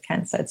relationship with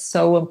cancer. It's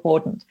so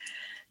important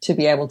to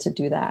be able to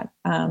do that.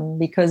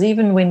 Because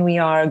even when we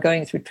are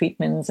going through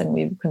treatments and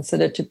we're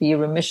considered to be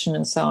remission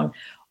and so on,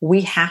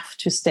 we have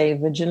to stay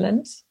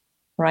vigilant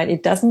right?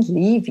 It doesn't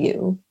leave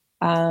you.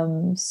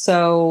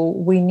 So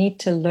we need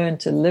to learn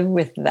to live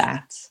with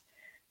that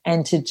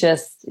and to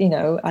just,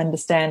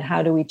 understand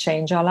how do we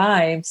change our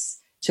lives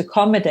to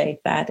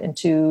accommodate that and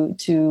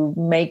to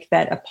make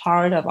that a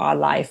part of our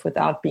life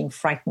without being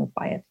frightened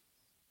by it.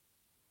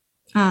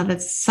 Oh,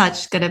 that's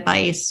such good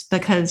advice,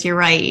 because you're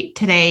right.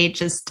 Today,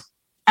 just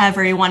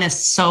everyone is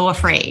so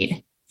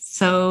afraid,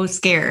 so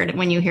scared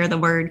when you hear the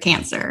word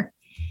cancer.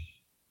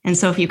 And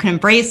so if you can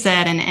embrace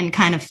it and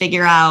kind of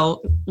figure out,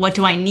 what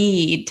do I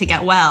need to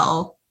get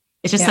well?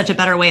 It's just such a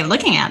better way of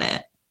looking at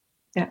it.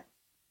 Yeah.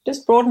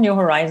 Just broaden your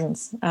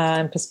horizons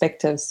and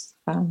perspectives,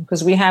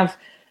 because we have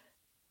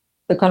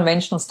the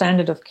conventional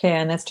standard of care,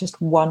 and that's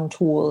just one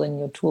tool in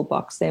your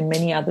toolbox. There are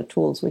many other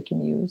tools we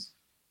can use.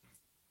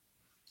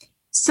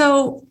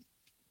 So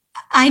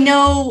I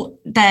know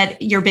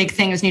that your big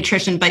thing is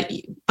nutrition, but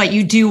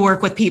you do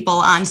work with people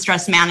on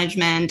stress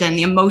management and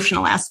the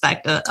emotional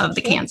aspect of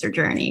the cancer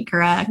journey,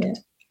 correct? Yeah.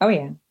 Oh,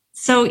 yeah.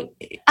 So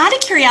out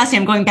of curiosity,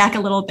 I'm going back a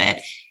little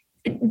bit.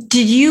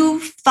 Did you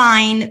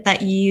find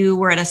that you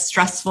were at a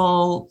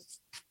stressful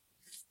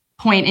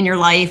point in your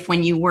life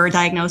when you were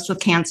diagnosed with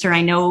cancer?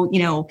 I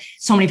know,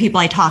 so many people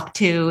I talked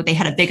to, they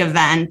had a big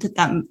event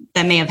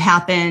that may have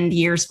happened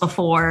years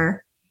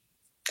before.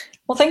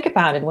 Well, think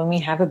about it. When we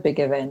have a big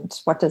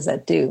event, what does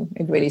that do?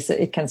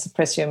 It can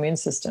suppress your immune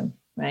system,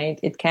 right?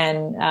 It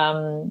can,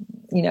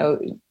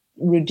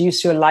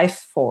 reduce your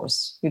life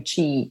force, your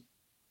chi,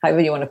 however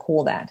you want to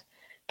call that,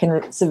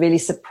 can severely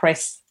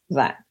suppress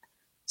that.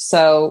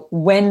 So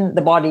when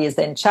the body is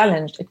then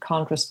challenged, it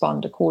can't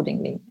respond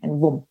accordingly, and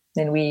boom,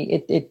 then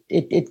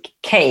it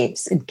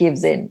caves, it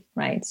gives in,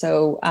 right?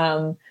 So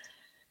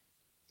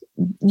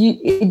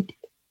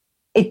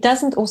it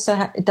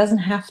doesn't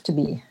have to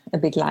be a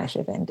big life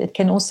event. It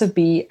can also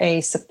be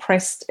a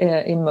suppressed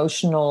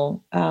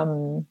emotional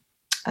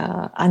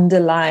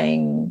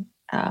underlying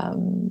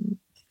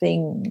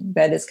thing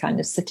that is kind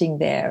of sitting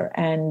there,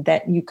 and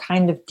that you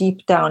kind of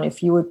deep down,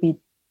 if you would be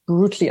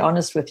brutally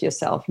honest with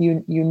yourself,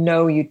 you'd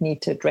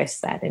need to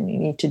address that, and you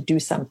need to do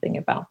something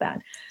about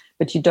that.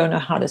 But you don't know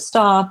how to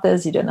start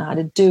this, you don't know how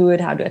to do it,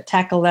 how to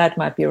tackle that. It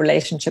might be a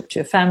relationship to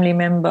a family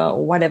member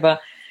or whatever.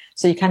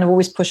 So you kind of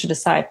always push it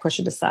aside.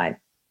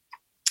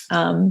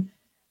 And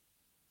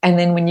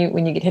then when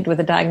you get hit with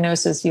a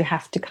diagnosis, you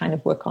have to kind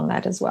of work on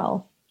that as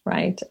well,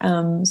 right?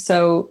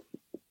 So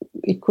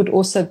it could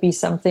also be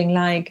something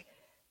like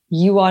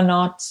you are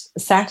not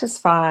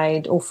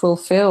satisfied or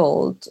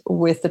fulfilled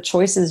with the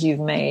choices you've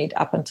made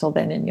up until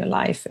then in your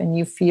life, and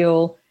you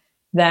feel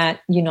that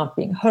you're not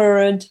being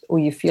heard, or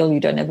you feel you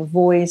don't have a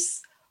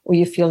voice, or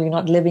you feel you're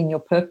not living your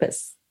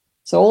purpose.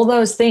 So all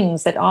those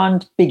things that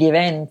aren't big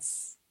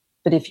events,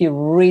 but if you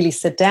really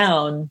sit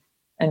down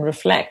and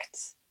reflect,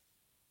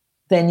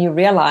 then you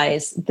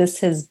realize this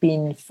has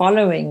been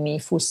following me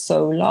for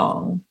so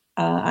long.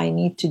 I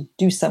need to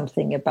do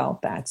something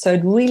about that. So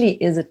it really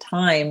is a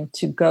time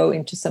to go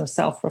into some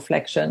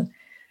self-reflection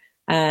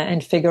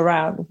and figure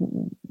out,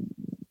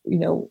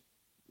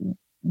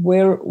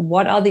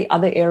 what are the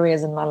other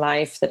areas in my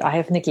life that I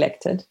have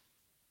neglected,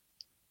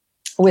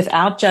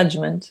 without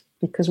judgment,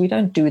 because we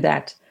don't do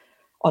that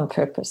on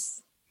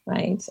purpose,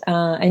 right?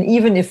 And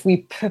even if we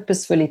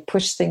purposefully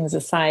push things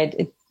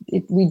aside,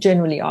 we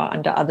generally are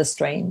under other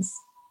strains,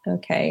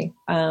 okay?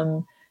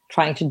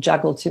 Trying to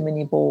juggle too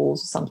many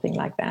balls, something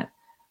like that.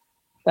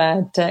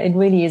 But it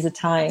really is a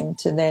time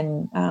to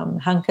then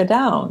hunker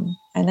down,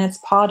 and that's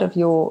part of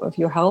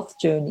your health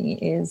journey,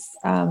 is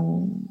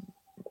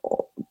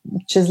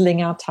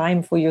chiseling out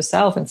time for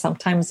yourself. And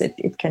sometimes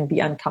it can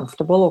be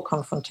uncomfortable or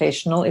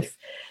confrontational if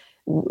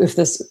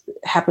this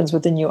happens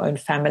within your own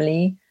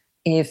family.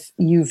 If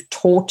you've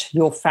taught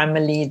your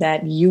family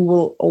that you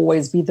will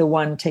always be the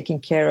one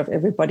taking care of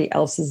everybody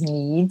else's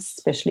needs,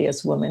 especially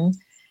as women,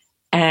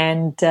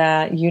 and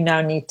you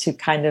now need to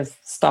kind of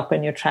stop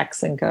in your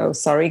tracks and go,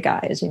 sorry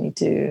guys, you need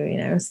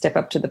to step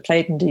up to the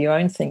plate and do your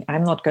own thing.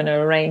 I'm not going to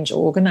arrange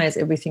or organize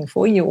everything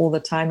for you all the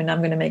time, and I'm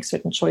going to make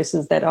certain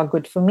choices that are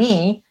good for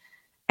me,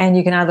 and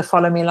you can either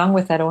follow me along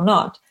with that or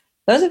not.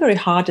 Those are very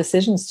hard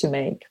decisions to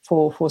make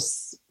for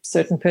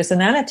certain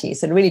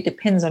personalities. It really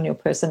depends on your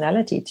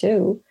personality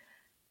too,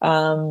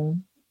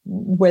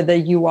 whether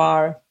you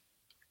are,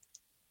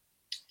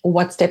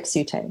 what steps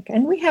you take.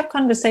 And we have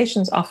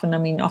conversations often.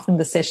 Often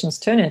the sessions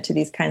turn into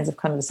these kinds of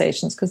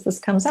conversations because this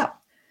comes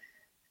up.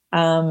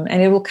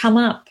 And it will come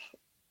up.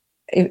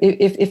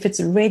 If it's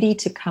ready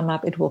to come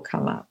up, it will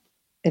come up.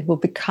 It will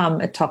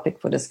become a topic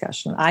for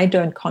discussion. I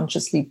don't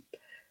consciously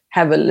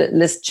have a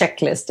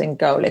checklist and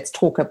go, let's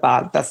talk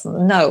about this.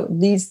 No,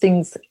 these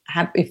things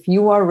have, if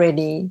you are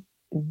ready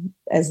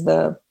as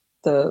the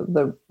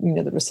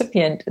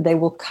recipient, they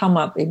will come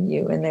up in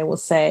you, and they will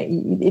say,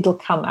 it'll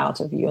come out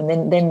of you.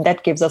 And then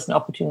that gives us an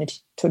opportunity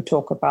to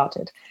talk about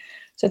it.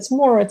 So it's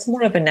more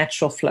of a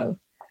natural flow,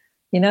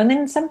 and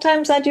then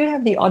sometimes I do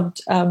have the odd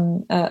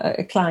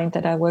a client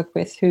that I work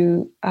with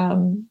who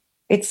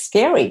it's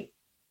scary.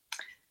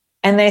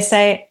 And they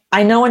say,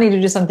 I know I need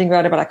to do something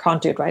about it, but I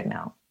can't do it right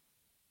now.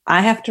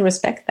 I have to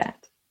respect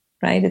that,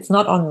 right? It's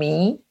not on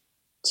me.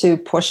 to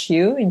push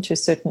you into a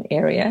certain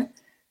area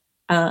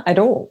at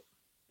all.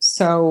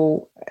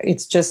 So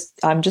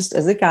I'm just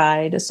as a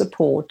guide, a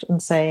support,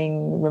 and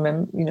saying,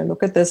 remember,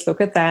 look at this, look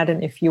at that.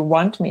 And if you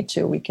want me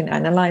to, we can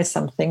analyze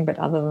something. But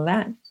other than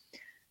that,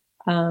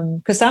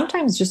 because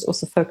sometimes just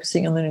also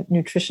focusing on the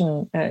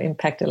nutrition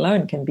impact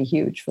alone can be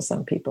huge for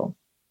some people.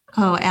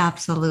 Oh,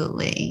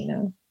 absolutely.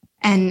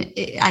 And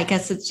I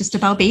guess it's just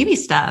about baby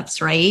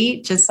steps,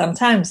 right? Just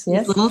sometimes,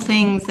 yes. Little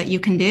things that you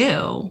can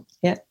do.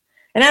 Yeah.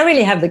 And I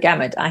really have the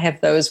gamut. I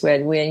have those where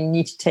you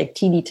need to take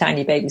teeny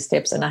tiny baby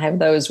steps, and I have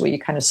those where you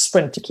kind of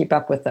sprint to keep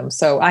up with them.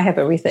 So I have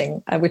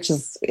everything,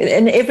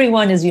 and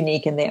everyone is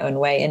unique in their own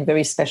way and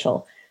very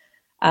special.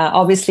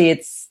 Obviously,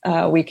 it's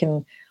we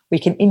can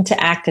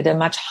interact at a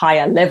much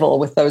higher level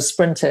with those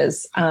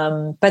sprinters,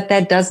 but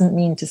that doesn't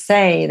mean to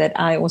say that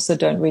I also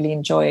don't really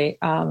enjoy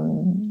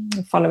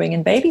following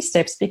in baby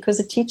steps, because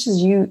it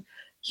teaches you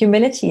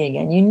humility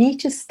again. You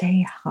need to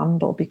stay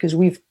humble, because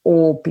we've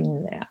all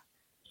been there.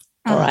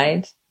 All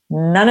right.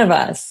 None of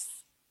us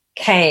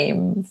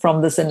came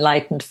from this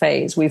enlightened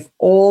phase. We've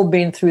all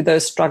been through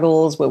those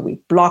struggles where we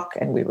block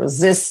and we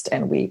resist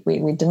and we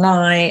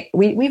deny.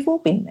 We've all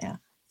been there,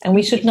 and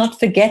we should not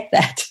forget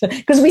that,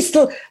 because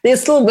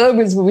there's still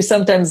moments where we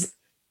sometimes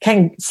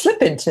can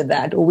slip into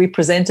that, or we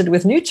presented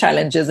with new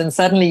challenges and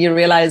suddenly you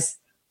realize,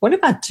 what am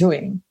I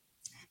doing?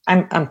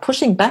 I'm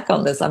pushing back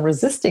on this. I'm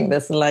resisting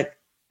this. And like,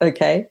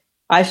 okay,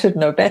 I should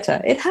know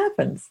better. It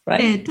happens,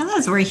 right? It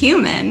does. We're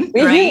human,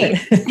 We're right?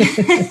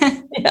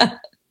 human.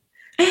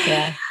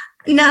 Yeah.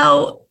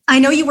 Now, I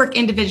know you work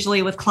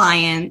individually with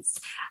clients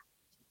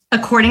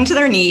according to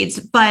their needs,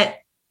 but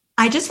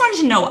I just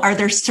wanted to know, are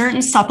there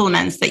certain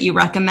supplements that you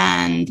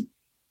recommend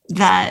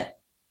that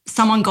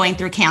someone going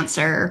through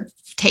cancer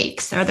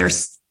takes? Are there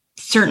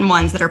certain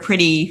ones that are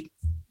pretty,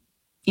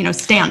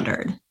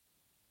 standard?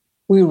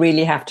 We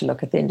really have to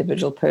look at the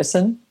individual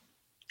person.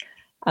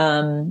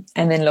 And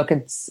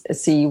then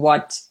see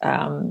what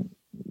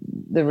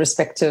the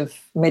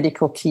respective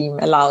medical team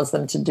allows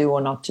them to do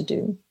or not to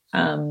do.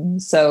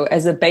 So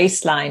as a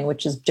baseline,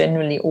 which is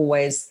generally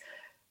always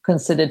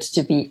considered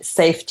to be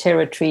safe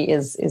territory,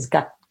 is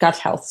gut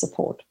health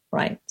support,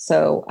 right?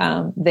 So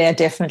there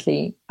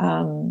definitely,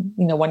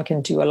 one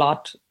can do a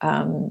lot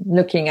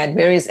looking at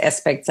various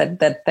aspects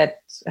that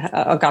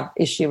are gut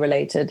issue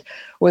related,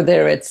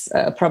 whether it's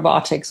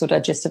probiotics or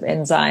digestive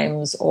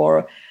enzymes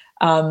or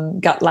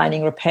gut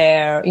lining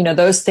repair.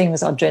 Those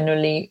things are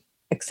generally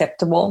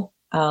acceptable.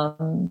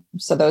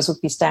 So those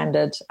would be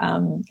standard.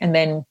 And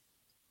then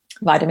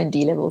vitamin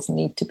D levels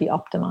need to be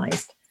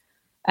optimized.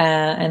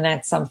 And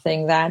that's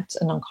something that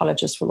an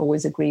oncologist will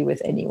always agree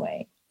with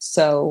anyway.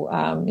 So,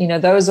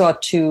 those are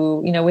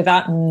two,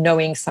 without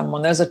knowing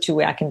someone, those are two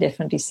where I can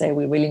definitely say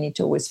we really need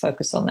to always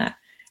focus on that.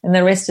 And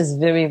the rest is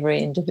very, very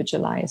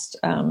individualized.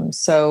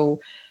 So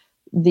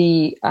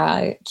the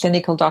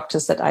clinical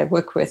doctors that I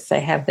work with, they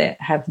have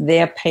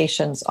their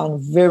patients on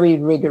very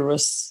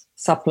rigorous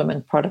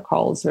supplement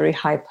protocols, very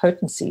high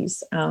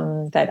potencies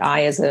that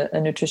I, as a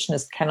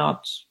nutritionist,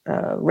 cannot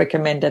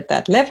recommend at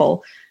that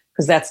level,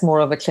 because that's more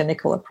of a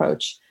clinical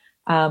approach.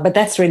 But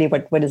that's really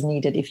what is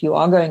needed. If you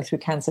are going through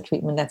cancer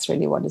treatment, that's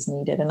really what is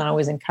needed. And I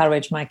always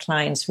encourage my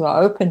clients who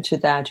are open to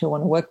that, who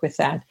want to work with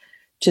that,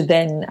 to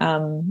then,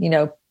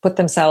 put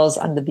themselves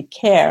under the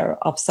care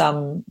of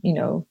some,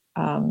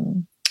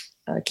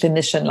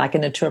 clinician, like a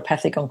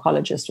naturopathic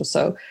oncologist or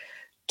so,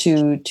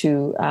 to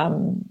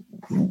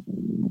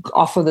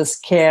offer this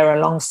care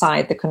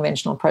alongside the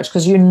conventional approach,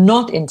 because you're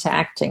not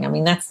interacting. I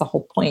mean, that's the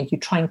whole point. You're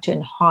trying to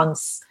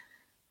enhance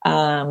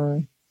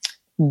the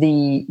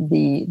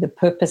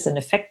purpose and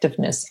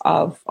effectiveness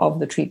of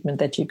the treatment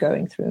that you're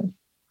going through.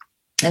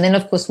 And then,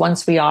 of course,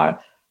 once we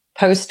are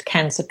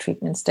post-cancer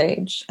treatment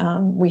stage,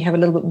 we have a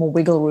little bit more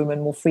wiggle room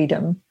and more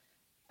freedom.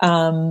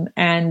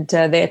 And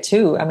there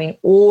too, I mean,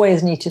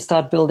 always need to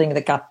start building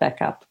the gut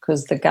back up,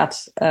 because the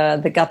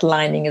gut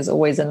lining is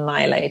always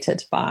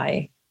annihilated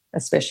by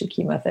especially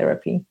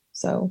chemotherapy.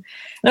 So,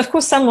 and of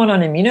course, someone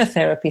on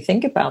immunotherapy,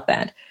 think about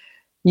that.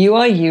 You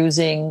are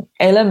using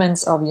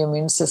elements of your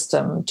immune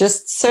system,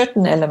 just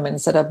certain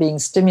elements that are being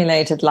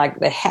stimulated like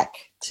the heck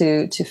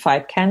to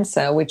fight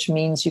cancer, which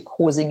means you're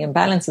causing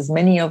imbalances.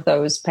 Many of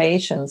those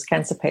patients,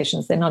 cancer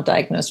patients, they're not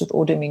diagnosed with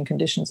autoimmune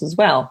conditions as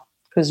well,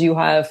 because you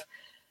have,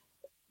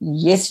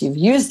 yes, you've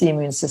used the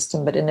immune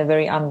system, but in a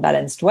very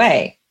unbalanced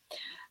way.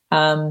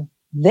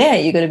 There,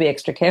 you're going to be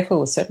extra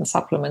careful with certain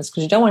supplements,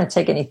 because you don't want to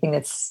take anything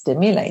that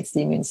stimulates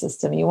the immune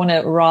system. You want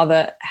to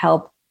rather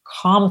help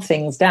calm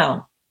things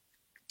down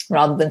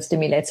rather than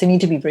stimulate. So you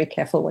need to be very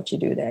careful what you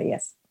do there,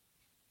 yes.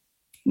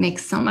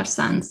 Makes so much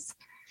sense.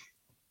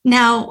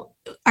 Now,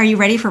 are you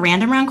ready for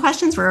random round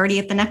questions? We're already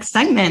at the next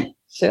segment.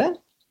 Sure.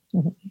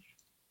 Mm-hmm.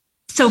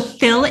 So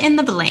fill in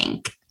the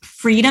blank.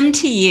 Freedom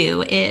to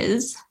you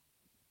is?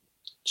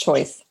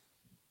 Choice.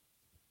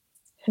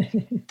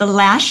 The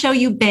last show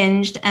you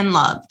binged and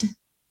loved?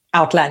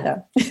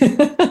 Outlander.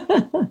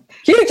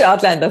 Huge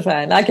Outlander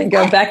fan. I can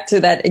go back to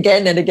that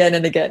again and again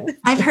and again.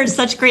 I've heard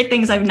such great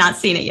things. I've not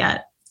seen it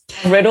yet.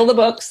 I've read all the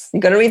books. You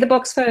got to read the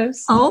books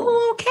first.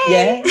 Oh,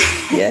 okay.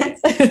 Yes.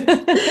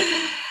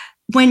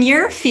 When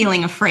you're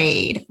feeling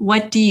afraid,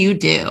 what do you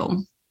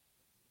do?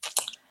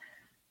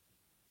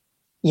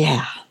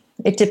 Yeah,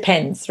 it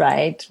depends,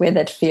 right, where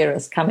that fear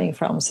is coming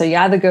from. So you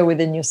either go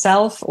within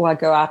yourself or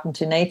go out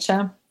into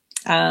nature.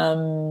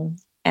 And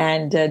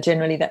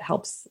generally that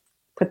helps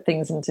put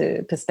things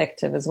into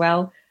perspective as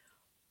well.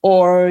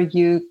 Or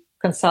you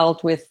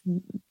consult with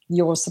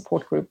your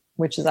support group,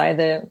 which is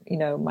either,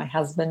 my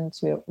husband,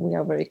 we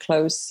are very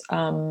close,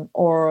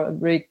 or a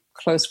very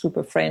close group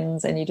of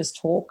friends, and you just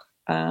talk.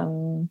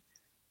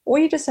 Or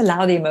you just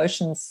allow the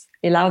emotions,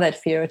 allow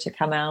that fear to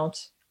come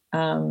out.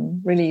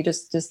 Really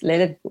just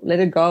let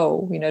it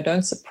go.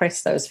 Don't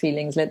suppress those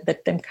feelings.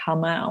 Let them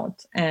come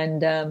out,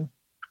 and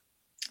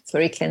it's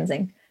very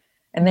cleansing.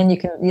 And then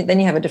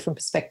you have a different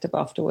perspective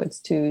afterwards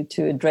to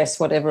address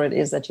whatever it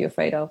is that you're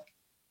afraid of.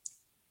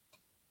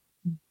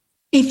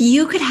 If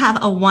you could have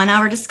a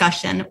 1-hour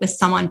discussion with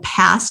someone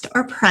past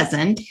or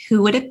present,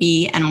 who would it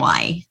be and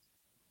why?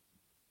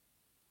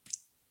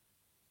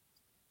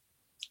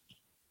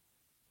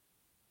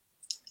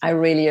 I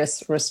really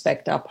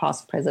respect our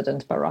past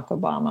president, Barack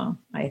Obama.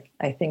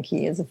 I think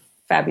he is a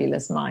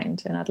fabulous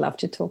mind, and I'd love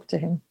to talk to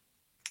him.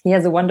 He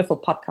has a wonderful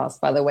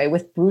podcast, by the way,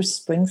 with Bruce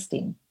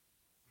Springsteen.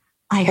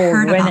 I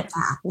heard about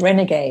that.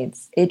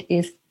 Renegades. It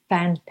is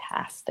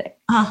fantastic.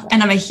 Oh,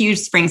 and I'm a huge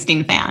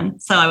Springsteen fan,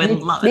 so I would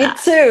love that.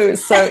 Me too.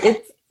 So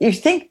you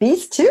think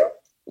these two?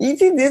 You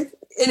see this?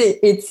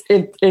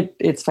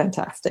 It's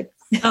fantastic.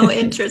 Oh,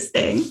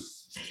 interesting.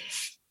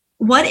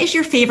 What is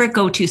your favorite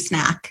go-to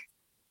snack?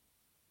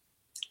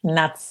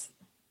 Nuts,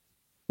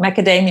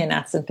 macadamia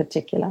nuts in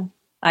particular.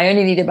 I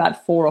only need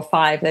about 4 or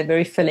 5. They're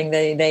very filling.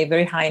 They're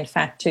very high in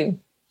fat too.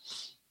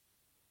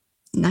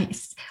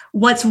 Nice.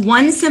 What's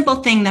one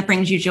simple thing that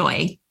brings you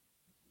joy?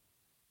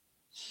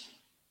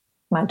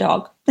 My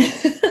dog.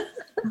 I've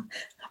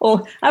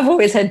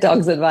always had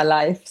dogs in my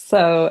life,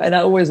 and I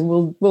always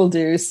will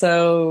do.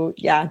 So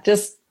yeah,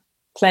 just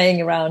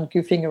playing around,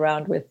 goofing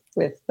around with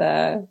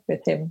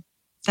him.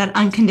 That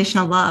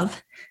unconditional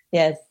love.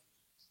 Yes.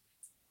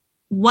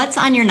 What's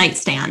on your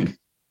nightstand?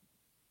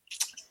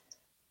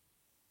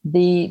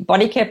 The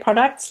body care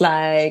products,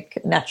 like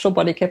natural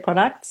body care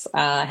products,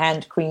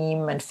 hand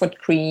cream and foot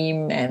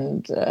cream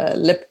and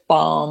lip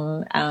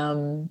balm,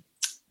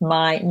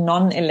 my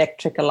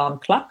non-electric alarm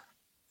clock,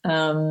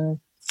 a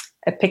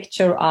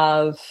picture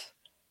of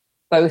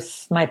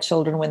both my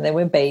children when they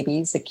were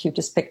babies, the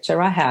cutest picture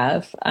I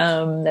have,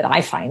 that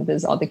I find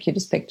those are the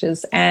cutest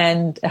pictures,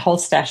 and a whole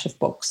stash of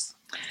books.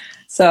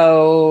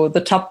 So the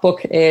top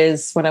book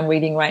is what I'm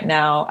reading right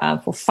now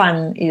for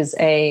fun, is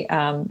a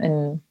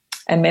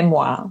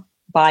memoir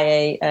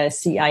by a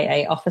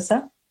CIA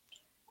officer,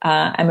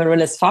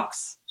 Amaryllis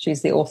Fox.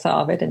 She's the author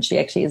of it, and she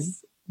actually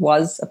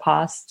was a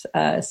past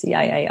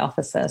CIA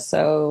officer.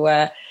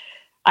 So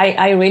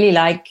I really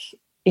like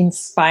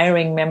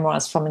inspiring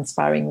memoirs from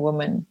inspiring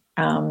women.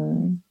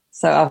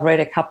 So I've read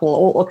a couple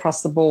all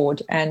across the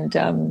board, and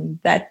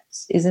that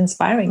is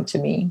inspiring to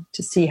me,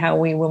 to see how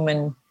we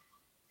women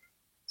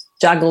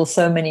juggle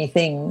so many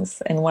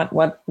things and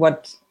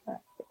what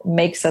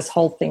makes us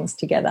hold things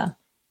together.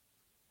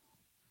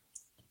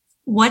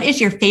 What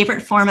is your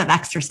favorite form of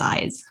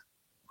exercise?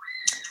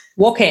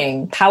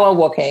 Walking, power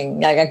walking,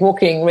 like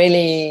walking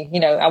really,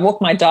 I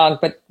walk my dog,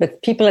 but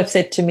people have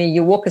said to me,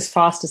 you walk as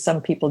fast as some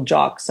people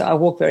jog. So I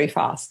walk very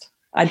fast.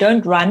 I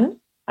don't run.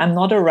 I'm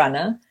not a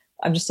runner.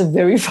 I'm just a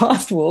very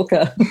fast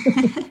walker.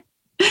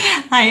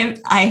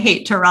 I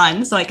hate to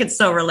run, so I could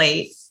so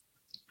relate.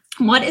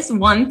 What is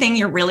one thing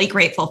you're really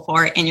grateful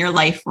for in your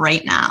life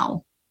right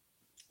now?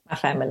 My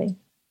family.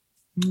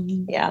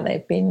 Mm-hmm. Yeah,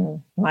 they've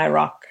been my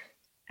rock.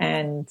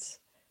 And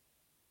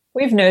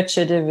we've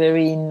nurtured a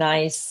very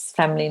nice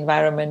family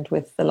environment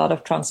with a lot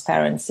of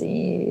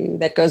transparency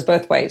that goes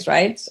both ways,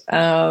 right? It's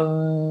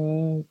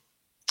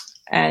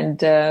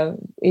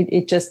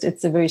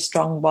a very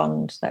strong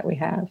bond that we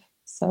have.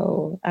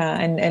 So,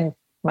 and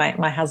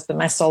my husband,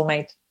 my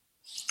soulmate.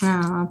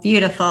 Oh,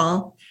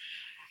 beautiful.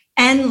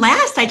 And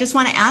last, I just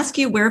want to ask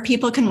you where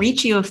people can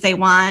reach you if they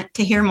want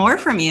to hear more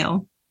from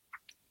you.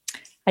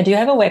 I do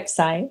have a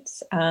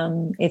website.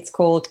 It's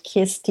called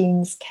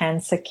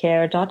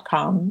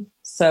kirstinscancercare.com.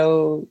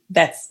 So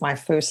that's my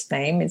first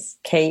name. It's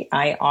Kirstin,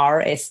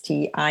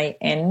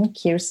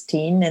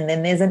 Kirstin. And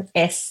then there's an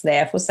S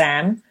there for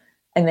Sam,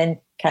 and then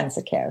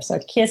cancer care. So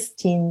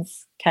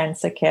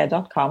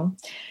kirstinscancercare.com.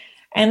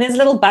 And there's a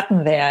little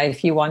button there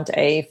if you want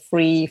a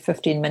free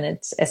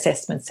 15-minute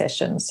assessment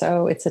session.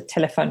 So it's a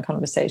telephone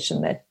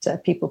conversation that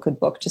people could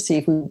book to see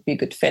if we would be a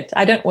good fit.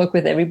 I don't work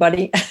with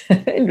everybody.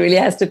 It really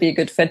has to be a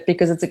good fit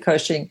because it's a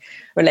coaching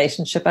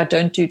relationship. I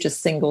don't do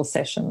just single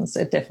sessions.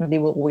 It definitely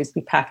will always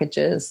be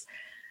packages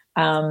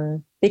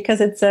because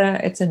it's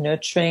a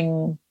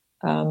nurturing,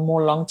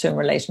 more long-term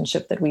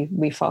relationship that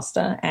we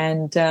foster.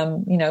 And,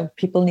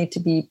 people need to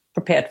be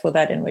prepared for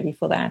that and ready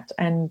for that.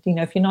 And,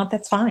 if you're not,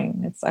 that's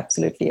fine. It's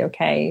absolutely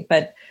okay.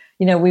 But,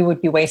 we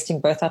would be wasting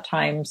both our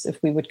times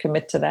if we would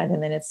commit to that.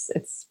 And then it's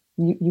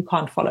you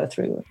can't follow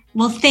through.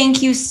 Well,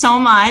 thank you so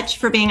much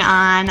for being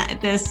on.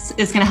 This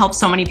is going to help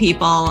so many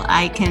people.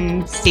 I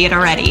can see it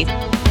already.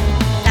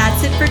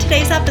 That's it for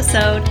today's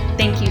episode.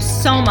 Thank you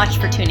so much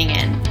for tuning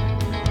in.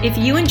 If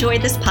you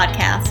enjoyed this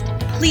podcast,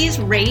 please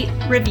rate,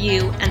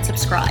 review, and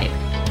subscribe.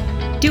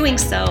 Doing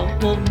so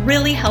will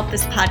really help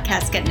this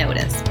podcast get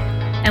noticed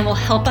and will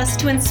help us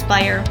to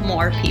inspire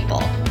more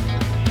people.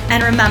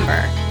 And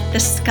remember, the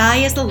sky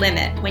is the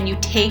limit when you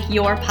take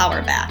your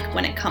power back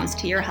when it comes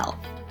to your health.